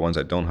particularly, the ones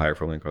that don't hire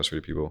formerly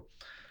incarcerated people,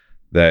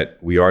 that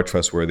we are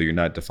trustworthy, you're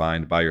not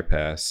defined by your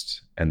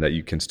past, and that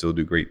you can still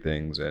do great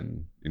things,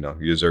 and you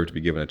deserve to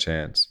be given a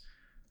chance.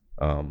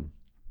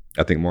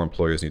 I think more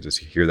employers need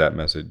to hear that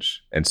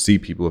message and see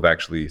people who've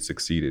actually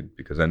succeeded,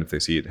 because then if they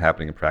see it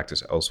happening in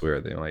practice elsewhere,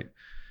 they might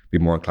be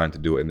more inclined to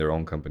do it in their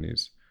own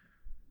companies.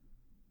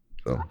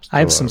 So I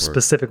have some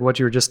specific, what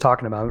you were just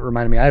talking about, it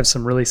reminded me, I have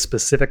some really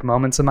specific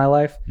moments in my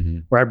life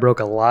where I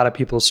broke a lot of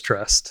people's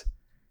trust,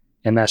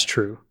 and that's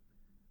true.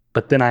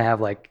 But then I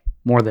have like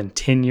more than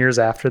 10 years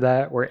after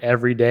that, where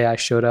every day I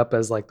showed up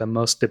as like the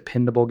most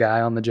dependable guy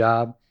on the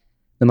job,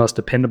 the most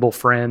dependable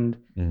friend,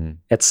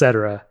 et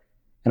cetera.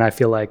 And I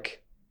feel like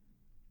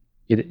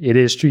it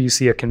is true. You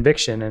see a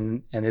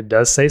conviction and it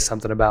does say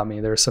something about me.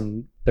 There's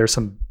some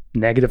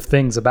negative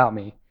things about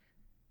me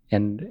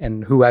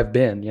and who I've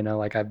been,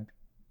 like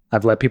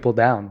I've let people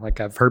down,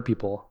 like I've hurt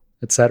people,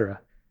 et cetera.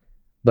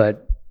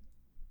 But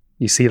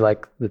you see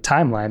like the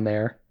timeline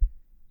there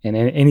and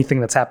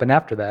anything that's happened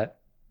after that.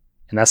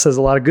 And that says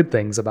a lot of good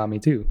things about me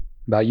too,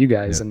 about you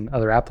guys and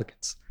other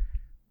applicants.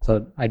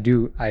 So I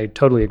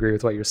totally agree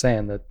with what you're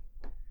saying, that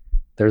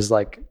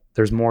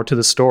there's more to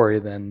the story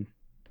than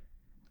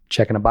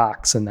checking a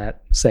box and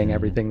that saying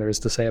everything there is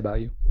to say about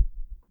you.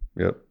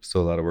 Yep.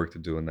 Still a lot of work to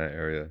do in that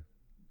area.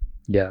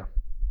 Yeah.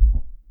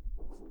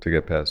 To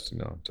get past,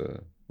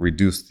 to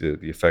reduce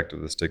the effect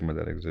of the stigma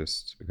that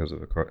exists because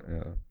of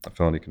a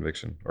felony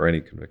conviction or any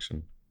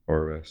conviction or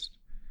arrest.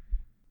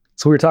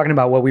 So we were talking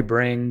about what we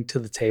bring to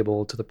the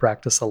table, to the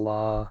practice of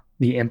law,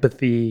 the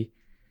empathy.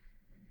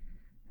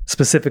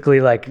 Specifically,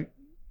 like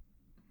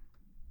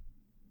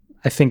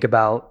I think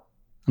about,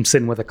 I'm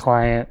sitting with a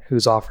client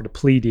who's offered a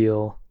plea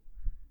deal,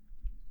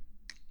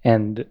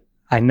 and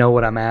I know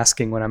what I'm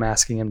asking when I'm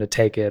asking him to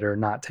take it or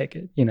not take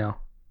it,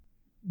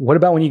 What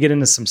about when you get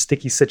into some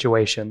sticky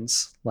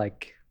situations,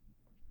 like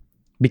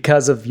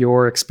because of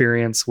your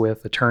experience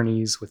with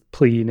attorneys, with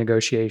plea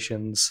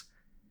negotiations,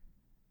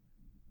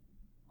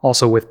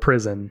 also with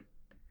prison?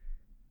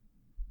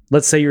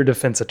 Let's say you're a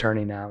defense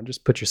attorney now,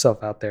 just put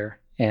yourself out there,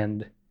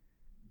 and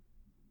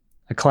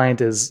a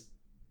client is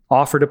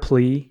offered a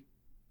plea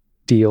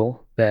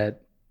deal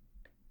that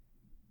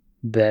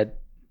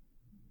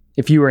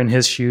if you were in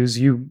his shoes,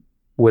 you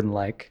wouldn't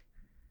like.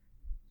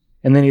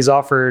 And then he's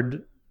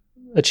offered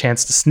a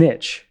chance to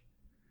snitch,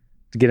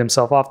 to get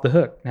himself off the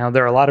hook. Now,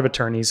 there are a lot of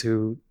attorneys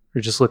who are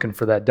just looking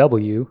for that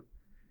W,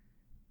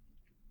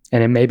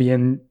 and it may be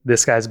in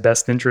this guy's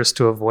best interest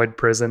to avoid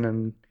prison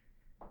and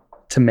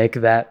to make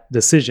that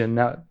decision.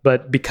 Now,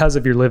 but because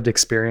of your lived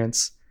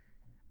experience,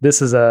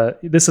 this is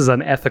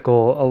an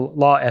ethical, a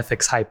law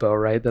ethics hypo,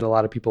 right? That a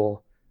lot of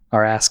people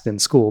are asked in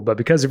school. But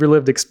because of your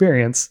lived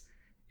experience,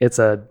 it's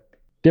a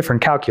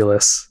different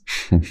calculus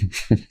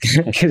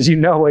because you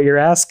know what you're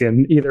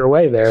asking either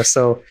way there.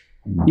 So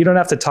you don't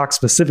have to talk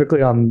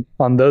specifically on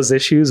those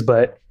issues,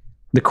 but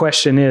the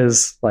question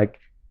is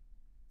like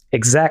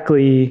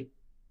exactly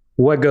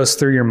what goes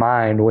through your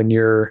mind when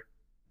you're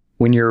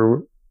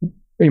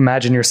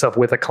imagine yourself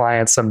with a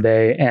client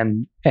someday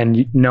and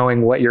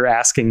knowing what you're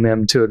asking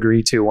them to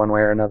agree to one way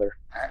or another.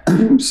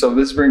 So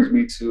this brings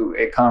me to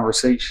a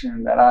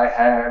conversation that I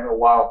had a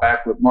while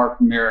back with Mark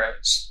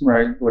Ramirez,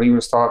 right? When he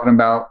was talking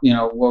about,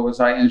 what was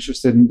I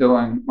interested in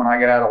doing when I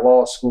get out of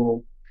law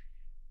school?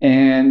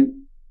 And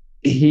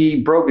he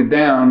broke it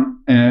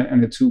down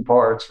in the two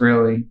parts,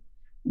 really.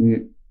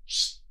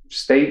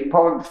 State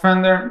public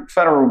defender,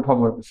 federal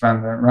public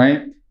defender,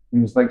 right? He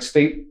was like,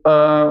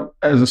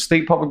 as a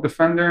state public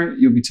defender,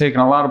 you'll be taking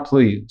a lot of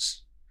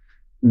pleas.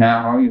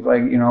 Now he's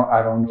like,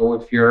 I don't know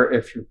if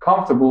you're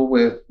comfortable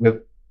with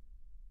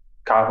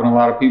copping a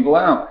lot of people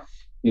out.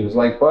 He was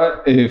like,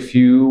 but if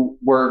you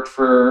work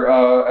for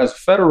as a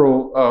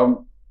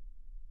federal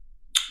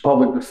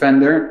public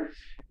defender,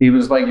 he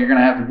was like, you're going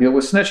to have to deal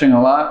with snitching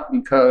a lot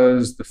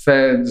because the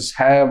feds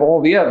have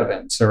all the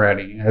evidence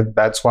already.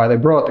 That's why they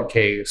brought the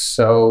case.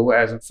 So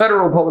as a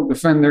federal public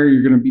defender,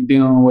 you're going to be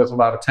dealing with a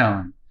lot of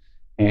telling.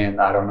 And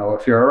I don't know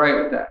if you're all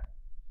right with that.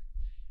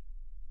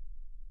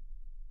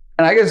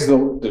 And I guess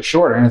the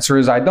short answer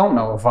is I don't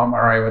know if I'm all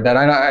right with that.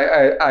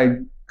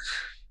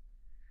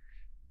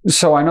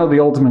 So I know the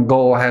ultimate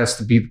goal has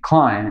to be the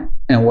client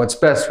and what's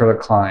best for the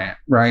client,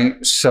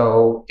 right?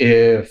 So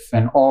if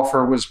an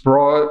offer was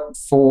brought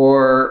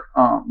for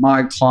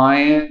my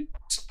client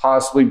to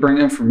possibly bring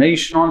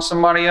information on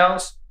somebody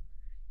else,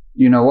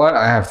 you know what?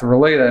 I have to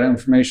relay that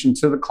information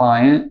to the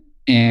client.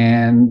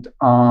 And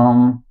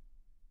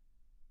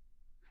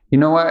you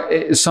know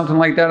what? Something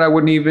like that,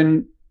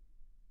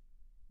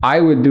 I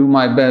would do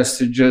my best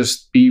to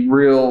just be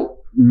real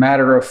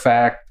matter of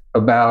fact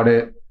about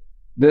it.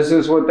 This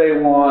is what they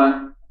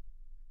want,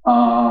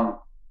 and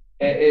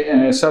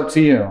it's up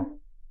to you.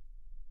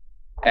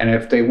 And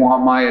if they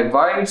want my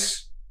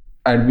advice,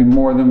 I'd be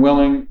more than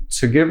willing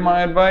to give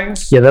my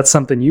advice. Yeah, that's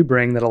something you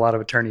bring that a lot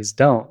of attorneys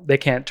don't. They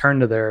can't turn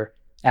to their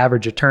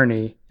average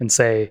attorney and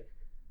say,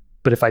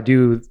 but if I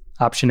do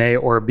option A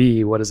or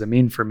B, what does it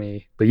mean for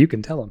me? But you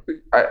can tell them.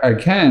 I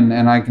can,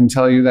 and I can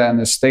tell you that in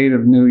the state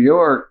of New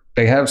York,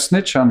 they have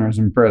snitch hunters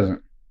in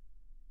prison.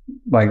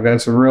 Like,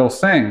 that's a real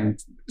thing.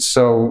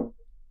 So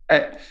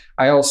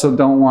I also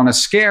don't want to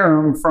scare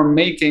them from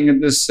making a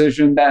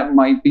decision that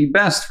might be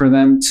best for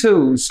them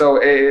too.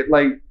 So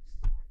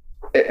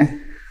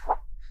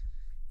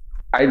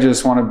I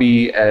just want to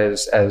be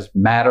as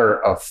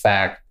matter of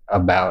fact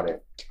about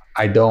it.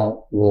 I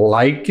don't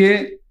like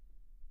it,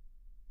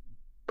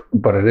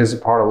 but it is a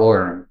part of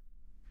lawyering.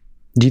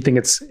 Do you think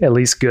it's at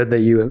least good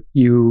that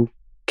you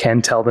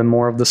can tell them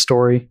more of the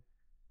story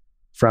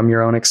from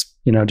your own,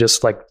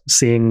 just like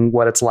seeing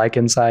what it's like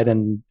inside,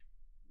 and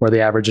where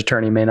the average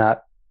attorney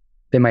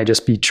they might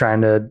just be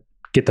trying to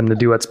get them to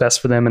do what's best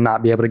for them and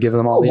not be able to give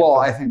them all the info? Well,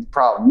 I think the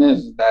problem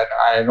is that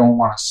I don't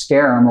want to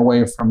scare them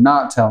away from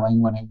not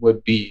telling when it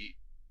would be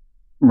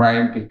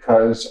right,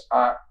 because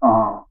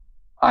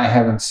I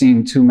haven't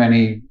seen too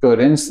many good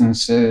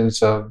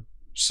instances of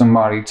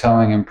somebody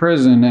telling in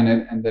prison and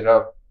it ended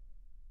up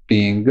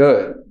being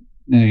good,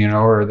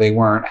 or they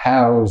weren't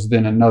housed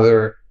in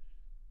another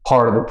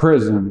part of the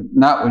prison,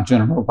 not with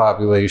general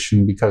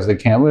population, because they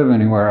can't live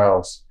anywhere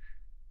else.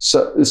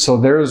 So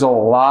there's a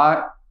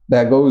lot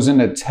that goes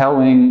into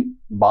telling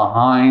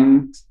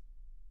behind.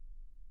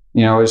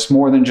 It's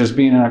more than just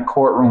being in a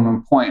courtroom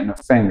and pointing a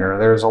finger.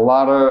 There's a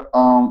lot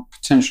of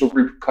potential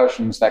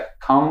repercussions that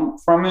come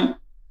from it.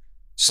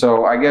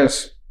 So I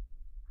guess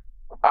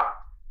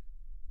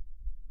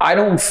I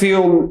don't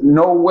feel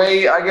no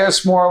way, I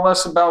guess, more or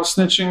less about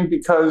snitching,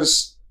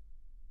 because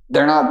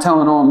they're not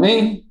telling on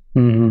me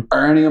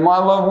or any of my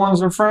loved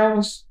ones or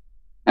friends,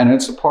 and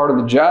it's a part of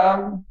the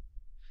job.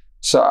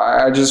 So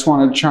I just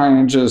want to try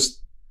and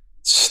just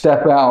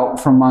step out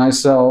from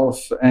myself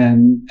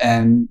and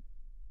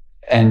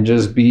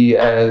just be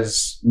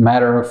as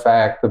matter of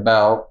fact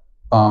about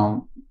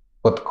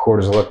what the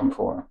court is looking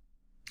for.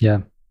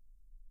 Yeah.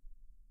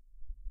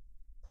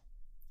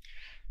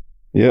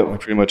 Yeah, I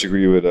pretty much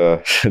agree with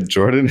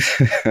Jordan.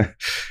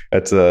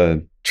 That's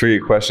a tricky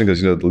question,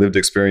 because the lived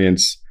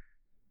experience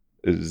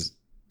is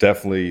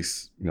definitely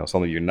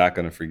something you're not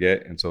going to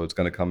forget, and so it's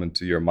going to come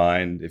into your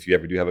mind if you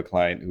ever do have a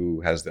client who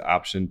has the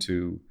option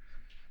to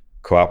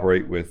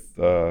cooperate with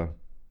the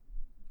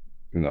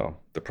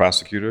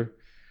prosecutor.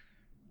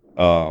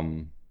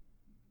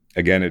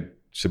 Again, it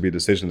should be a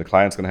decision the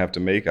client's going to have to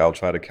make. I'll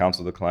try to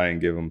counsel the client,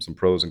 give them some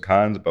pros and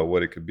cons about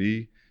what it could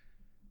be.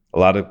 A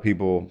lot of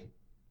people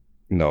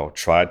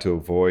try to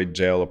avoid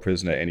jail or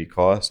prison at any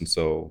cost. And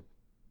so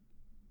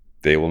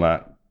there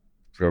will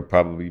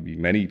probably be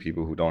many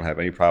people who don't have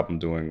any problem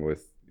dealing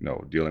with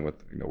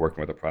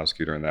working with a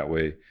prosecutor in that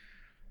way.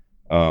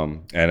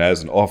 And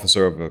as an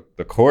officer of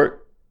the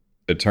court,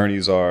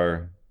 attorneys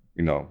are,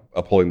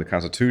 upholding the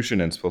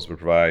Constitution and supposed to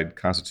provide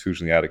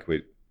constitutionally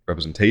adequate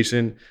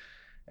representation.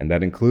 And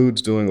that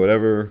includes doing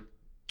whatever,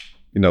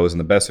 is in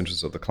the best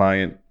interest of the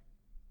client.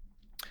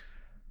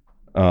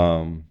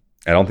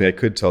 I don't think I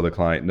could tell the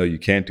client, no, you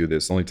can't do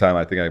this. The only time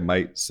I think I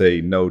might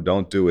say, no,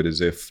 don't do it, is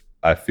if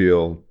I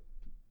feel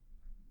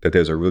that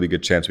there's a really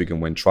good chance we can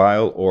win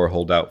trial or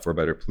hold out for a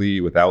better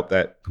plea without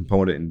that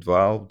component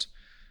involved.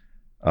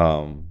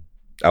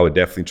 I would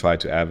definitely try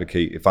to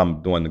advocate, if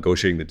I'm the one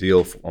negotiating the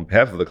deal on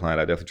behalf of the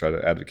client, I definitely try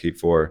to advocate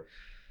for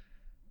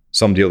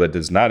some deal that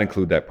does not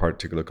include that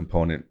particular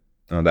component.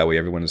 That way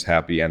everyone is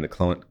happy and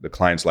the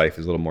client's life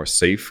is a little more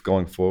safe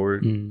going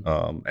forward,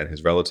 and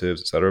his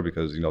relatives, et cetera,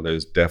 because,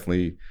 there's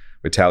definitely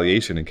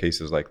retaliation in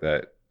cases like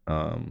that,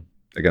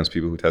 against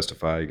people who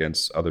testify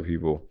against other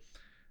people.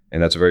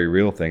 And that's a very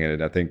real thing.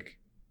 And I think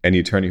any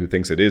attorney who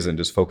thinks it isn't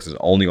just focuses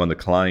only on the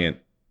client,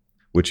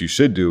 which you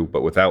should do,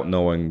 but without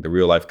knowing the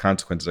real life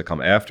consequences that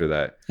come after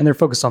that. And they're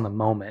focused on the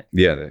moment.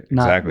 Yeah, exactly.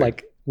 Not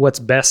like what's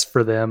best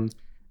for them.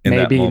 In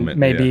that moment,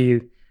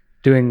 maybe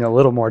doing a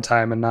little more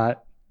time and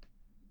not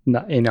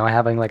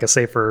having like a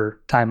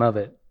safer time of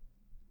it.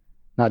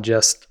 Not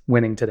just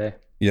winning today.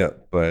 Yeah,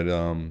 but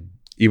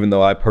even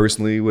though I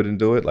personally wouldn't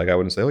do it, like I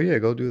wouldn't say, oh yeah,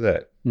 go do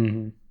that.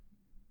 Mm-hmm.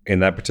 In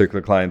that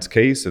particular client's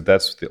case, if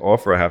that's the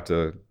offer, I have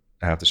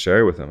to share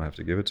it with him. I have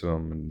to give it to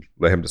him and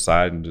let him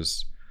decide, and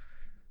just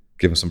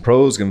give him some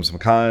pros, give him some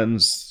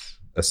cons,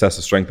 assess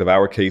the strength of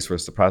our case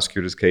versus the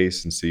prosecutor's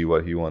case, and see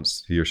what he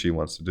or she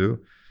wants to do.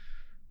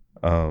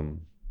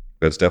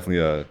 That's definitely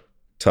a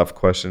tough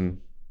question,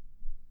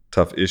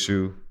 tough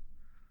issue.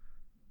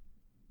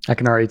 I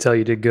can already tell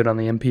you did good on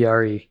the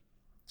MPRE.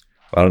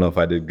 I don't know if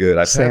I did good.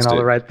 I passed saying all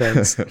the right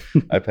things.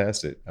 I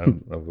passed it. I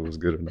don't know if it was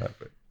good or not,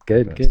 but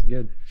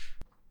good.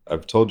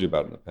 I've told you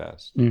about it in the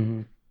past,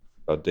 mm-hmm.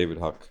 about David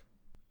Huck,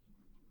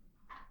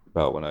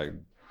 about when I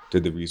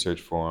did the research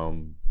for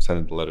him,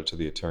 sent the letter to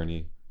the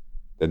attorney.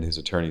 Then his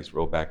attorneys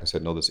wrote back and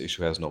said, no, this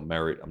issue has no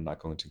merit. I'm not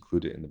going to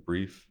include it in the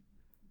brief.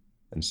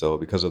 And so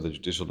because of the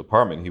judicial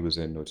department he was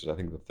in, which is I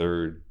think the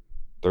third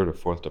or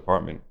fourth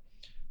department,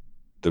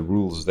 the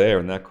rules there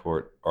in that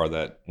court are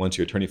that once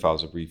your attorney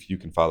files a brief, you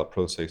can file a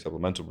pro se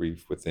supplemental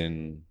brief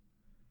within,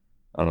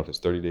 I don't know if it's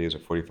 30 days or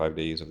 45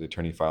 days of the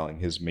attorney filing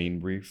his main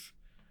brief.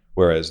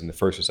 Whereas in the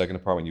first or second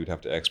department, you would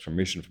have to ask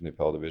permission from the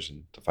appellate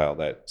division to file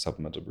that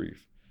supplemental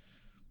brief.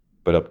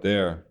 But up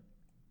there,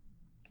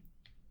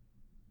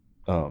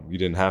 you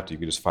didn't have to. You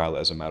could just file it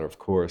as a matter of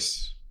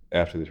course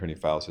after the attorney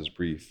files his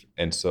brief.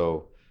 And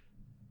so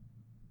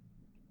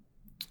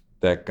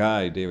that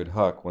guy, David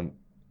Huck,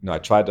 I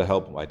tried to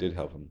help him. I did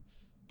help him.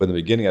 But in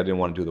the beginning, I didn't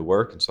want to do the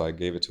work, and so I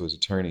gave it to his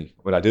attorney.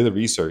 When I did the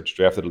research,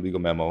 drafted a legal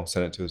memo,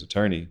 sent it to his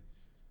attorney,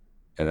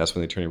 and that's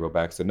when the attorney wrote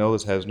back and said, no,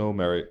 this has no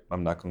merit.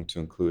 I'm not going to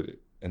include it.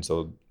 And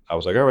so I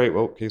was like, all right,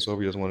 well, case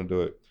over, he doesn't want to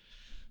do it.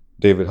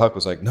 David Huck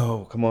was like,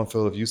 no, come on,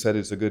 Phil. If you said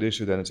it's a good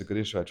issue, then it's a good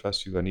issue. I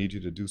trust you. I need you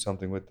to do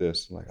something with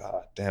this. I'm like,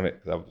 damn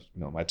it. I was,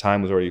 my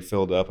time was already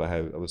filled up.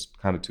 I was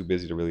kind of too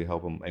busy to really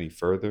help him any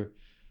further.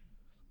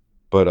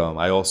 But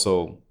I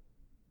also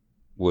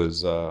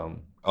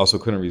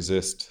couldn't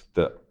resist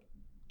the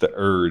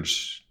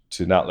urge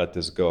to not let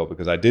this go,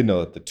 because I did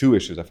know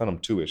that I found him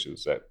two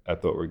issues that I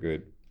thought were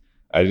good.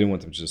 I didn't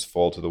want them to just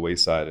fall to the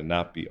wayside and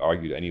not be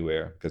argued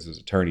anywhere because his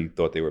attorney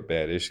thought they were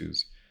bad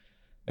issues.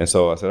 And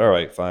so I said, all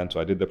right, fine. So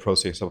I did the pro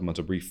se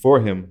supplemental brief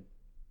for him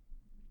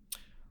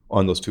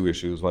on those two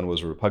issues. One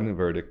was a repugnant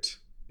verdict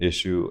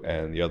issue,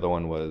 and the other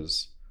one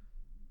was,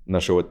 I'm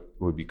not sure what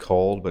it would be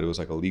called, but it was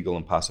like a legal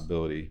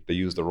impossibility. They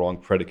used the wrong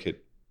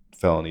predicate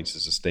felony to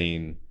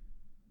sustain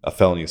a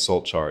felony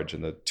assault charge,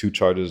 and the two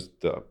charges,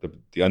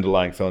 the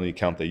underlying felony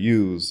count they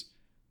use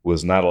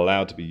was not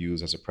allowed to be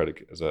used as a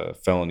predicate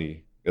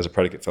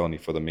felony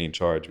for the main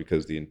charge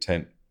because the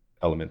intent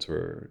elements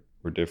were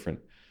different.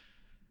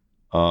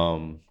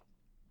 And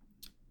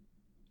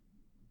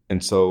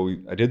so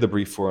I did the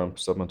brief for him,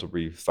 supplemental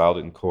brief, filed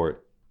it in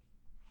court,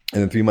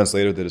 and then 3 months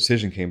later the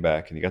decision came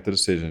back, and he got the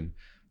decision.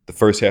 The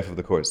first half of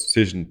the court's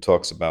decision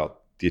talks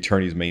about the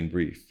attorney's main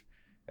brief,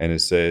 and it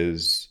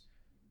says,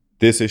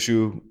 this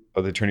issue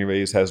of the attorney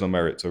raised has no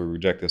merit, so we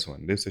reject this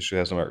one. This issue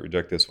has no merit,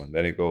 reject this one.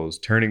 Then it goes,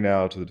 turning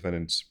now to the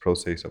defendant's pro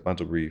se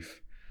supplemental brief,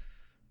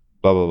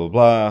 blah, blah, blah,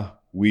 blah.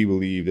 We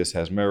believe this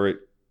has merit.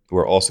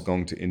 We're also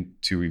going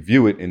to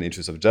review it in the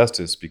interest of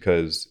justice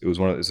because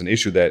it's an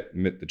issue that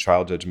the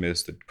trial judge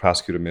missed, the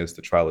prosecutor missed,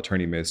 the trial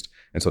attorney missed,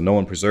 and so no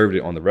one preserved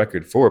it on the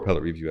record for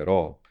appellate review at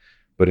all.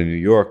 But in New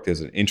York,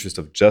 there's an interest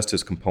of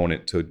justice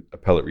component to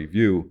appellate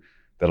review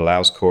that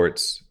allows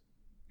courts,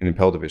 in the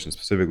appellate division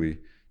specifically,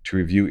 to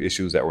review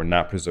issues that were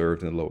not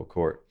preserved in the lower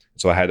court.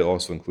 So I had to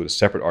also include a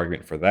separate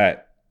argument for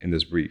that in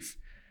this brief.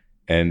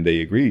 And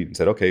they agreed and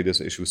said, okay,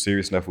 this issue is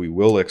serious enough. We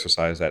will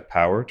exercise that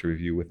power to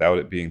review without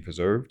it being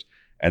preserved.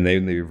 And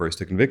then they reversed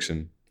the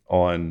conviction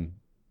on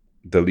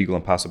the legal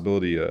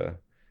impossibility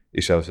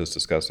issue I was just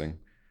discussing.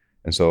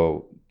 And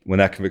so when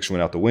that conviction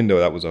went out the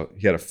window,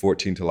 he had a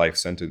 14 to life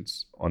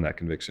sentence on that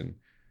conviction.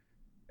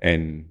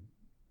 And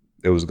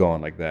it was gone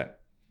like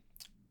that.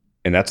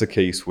 And that's a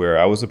case where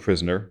I was a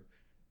prisoner.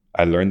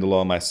 I learned the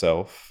law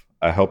myself.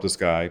 I helped this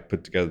guy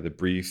put together the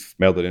brief,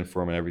 mailed it in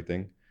for him and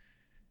everything.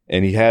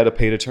 And he had a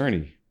paid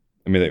attorney.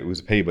 I mean, it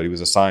was paid, but he was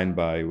assigned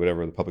by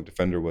whatever the public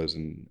defender was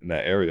in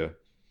that area.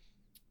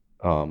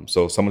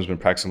 So someone's been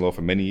practicing law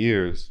for many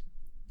years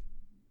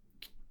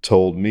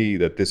told me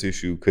that this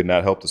issue could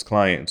not help this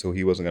client, and so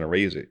he wasn't going to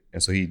raise it.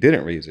 And so he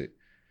didn't raise it.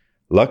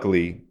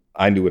 Luckily,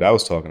 I knew what I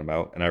was talking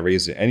about, and I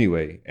raised it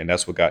anyway, and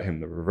that's what got him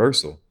the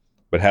reversal.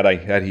 But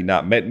had he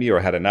not met me or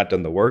had I not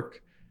done the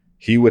work,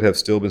 he would have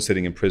still been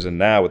sitting in prison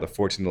now with a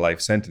 14 to life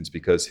sentence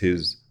because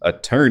his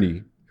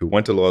attorney, who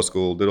went to law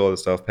school, did all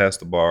this stuff, passed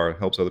the bar,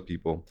 helps other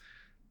people,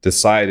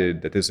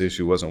 decided that this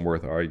issue wasn't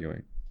worth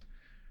arguing.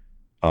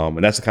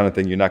 And that's the kind of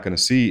thing you're not going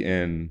to see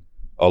in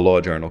a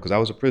law journal, because I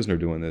was a prisoner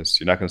doing this.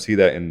 You're not going to see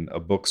that in a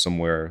book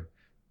somewhere.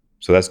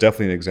 So that's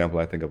definitely an example,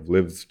 I think, of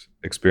lived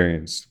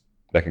experience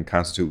that can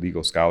constitute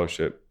legal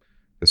scholarship.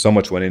 There's so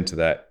much went into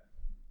that.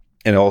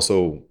 And it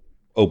also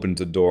opened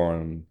the door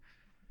on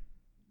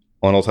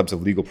all types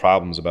of legal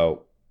problems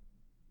about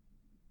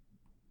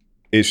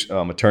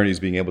attorneys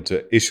being able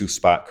to issue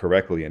spot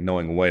correctly and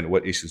knowing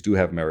what issues do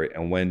have merit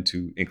and when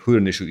to include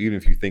an issue, even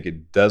if you think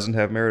it doesn't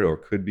have merit or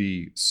could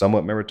be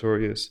somewhat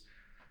meritorious.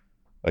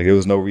 Like, there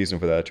was no reason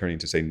for that attorney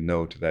to say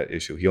no to that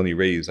issue. He only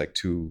raised like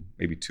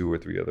maybe two or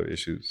three other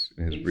issues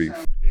in his brief.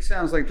 He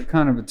sounds like the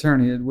kind of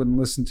attorney that wouldn't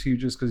listen to you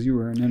just because you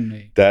were an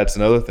inmate. That's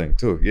another thing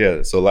too.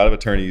 Yeah. So a lot of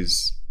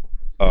attorneys,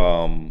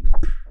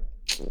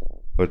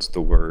 what's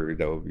the word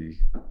that would be?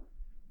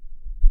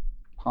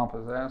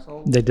 Pompous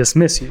asshole. They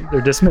dismiss you. They're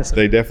dismissive.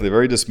 They definitely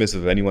very dismissive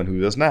of anyone who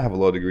does not have a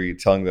law degree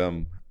telling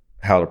them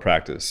how to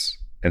practice.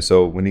 And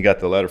so when he got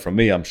the letter from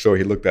me, I'm sure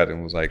he looked at it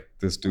and was like,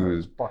 this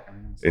dude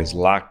is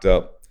locked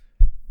up.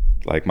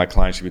 Like, my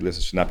client should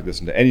not be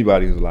listening to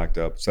anybody who's locked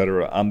up, et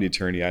cetera. I'm the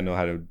attorney. I know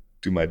how to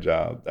do my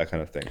job, that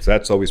kind of thing. So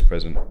that's always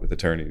present with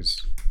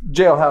attorneys.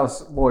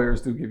 Jailhouse lawyers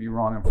do give you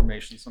wrong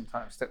information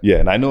sometimes too. Yeah,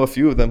 and I know a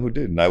few of them who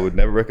did, and I would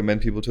never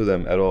recommend people to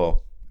them at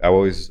all. I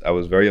was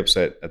very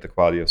upset at the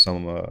quality of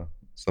some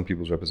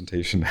people's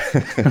representation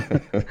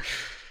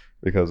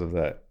because of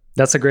that.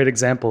 That's a great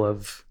example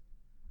of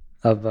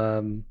of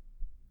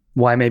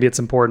why maybe it's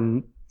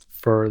important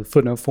for the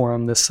Footnote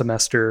Forum this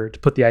semester to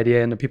put the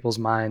idea into people's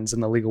minds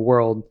in the legal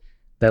world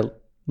that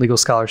legal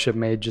scholarship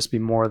may just be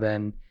more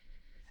than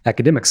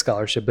academic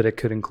scholarship, but it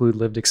could include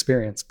lived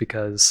experience.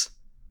 Because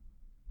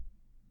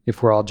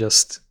if we're all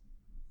just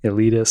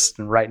elitist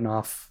and writing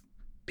off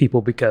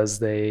people because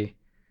they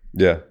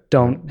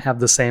don't have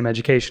the same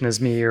education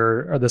as me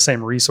or the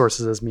same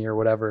resources as me or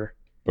whatever,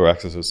 or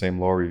access to the same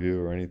law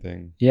review or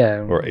anything,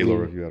 or a law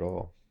review at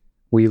all,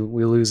 we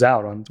lose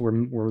out on.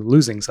 We're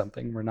losing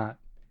something. We're not.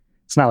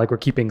 It's not like we're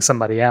keeping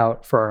somebody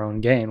out for our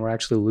own gain. We're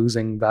actually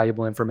losing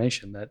valuable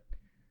information that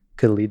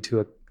could lead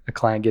to a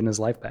client getting his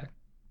life back.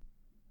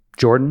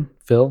 Jordan,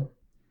 Phil,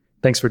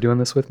 thanks for doing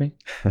this with me.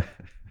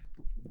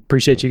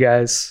 Appreciate you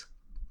guys.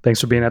 Thanks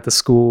for being at the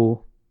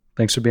school.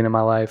 Thanks for being in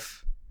my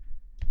life.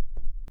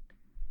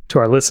 To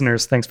our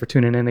listeners, thanks for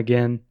tuning in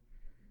again.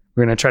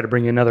 We're going to try to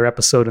bring you another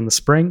episode in the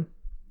spring.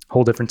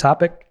 Whole different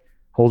topic,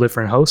 whole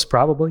different host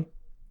probably.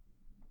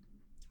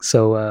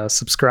 So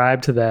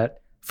subscribe to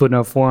that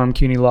Footnote Forum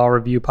CUNY Law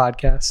Review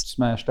podcast.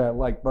 Smash that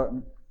like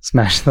button.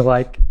 Smash the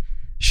like.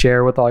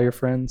 Share with all your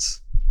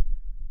friends.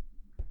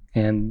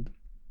 And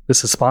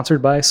this is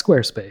sponsored by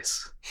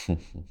Squarespace.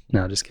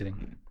 No, just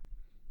kidding.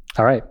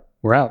 All right,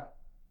 we're out.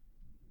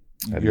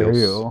 Adios.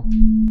 Yeah.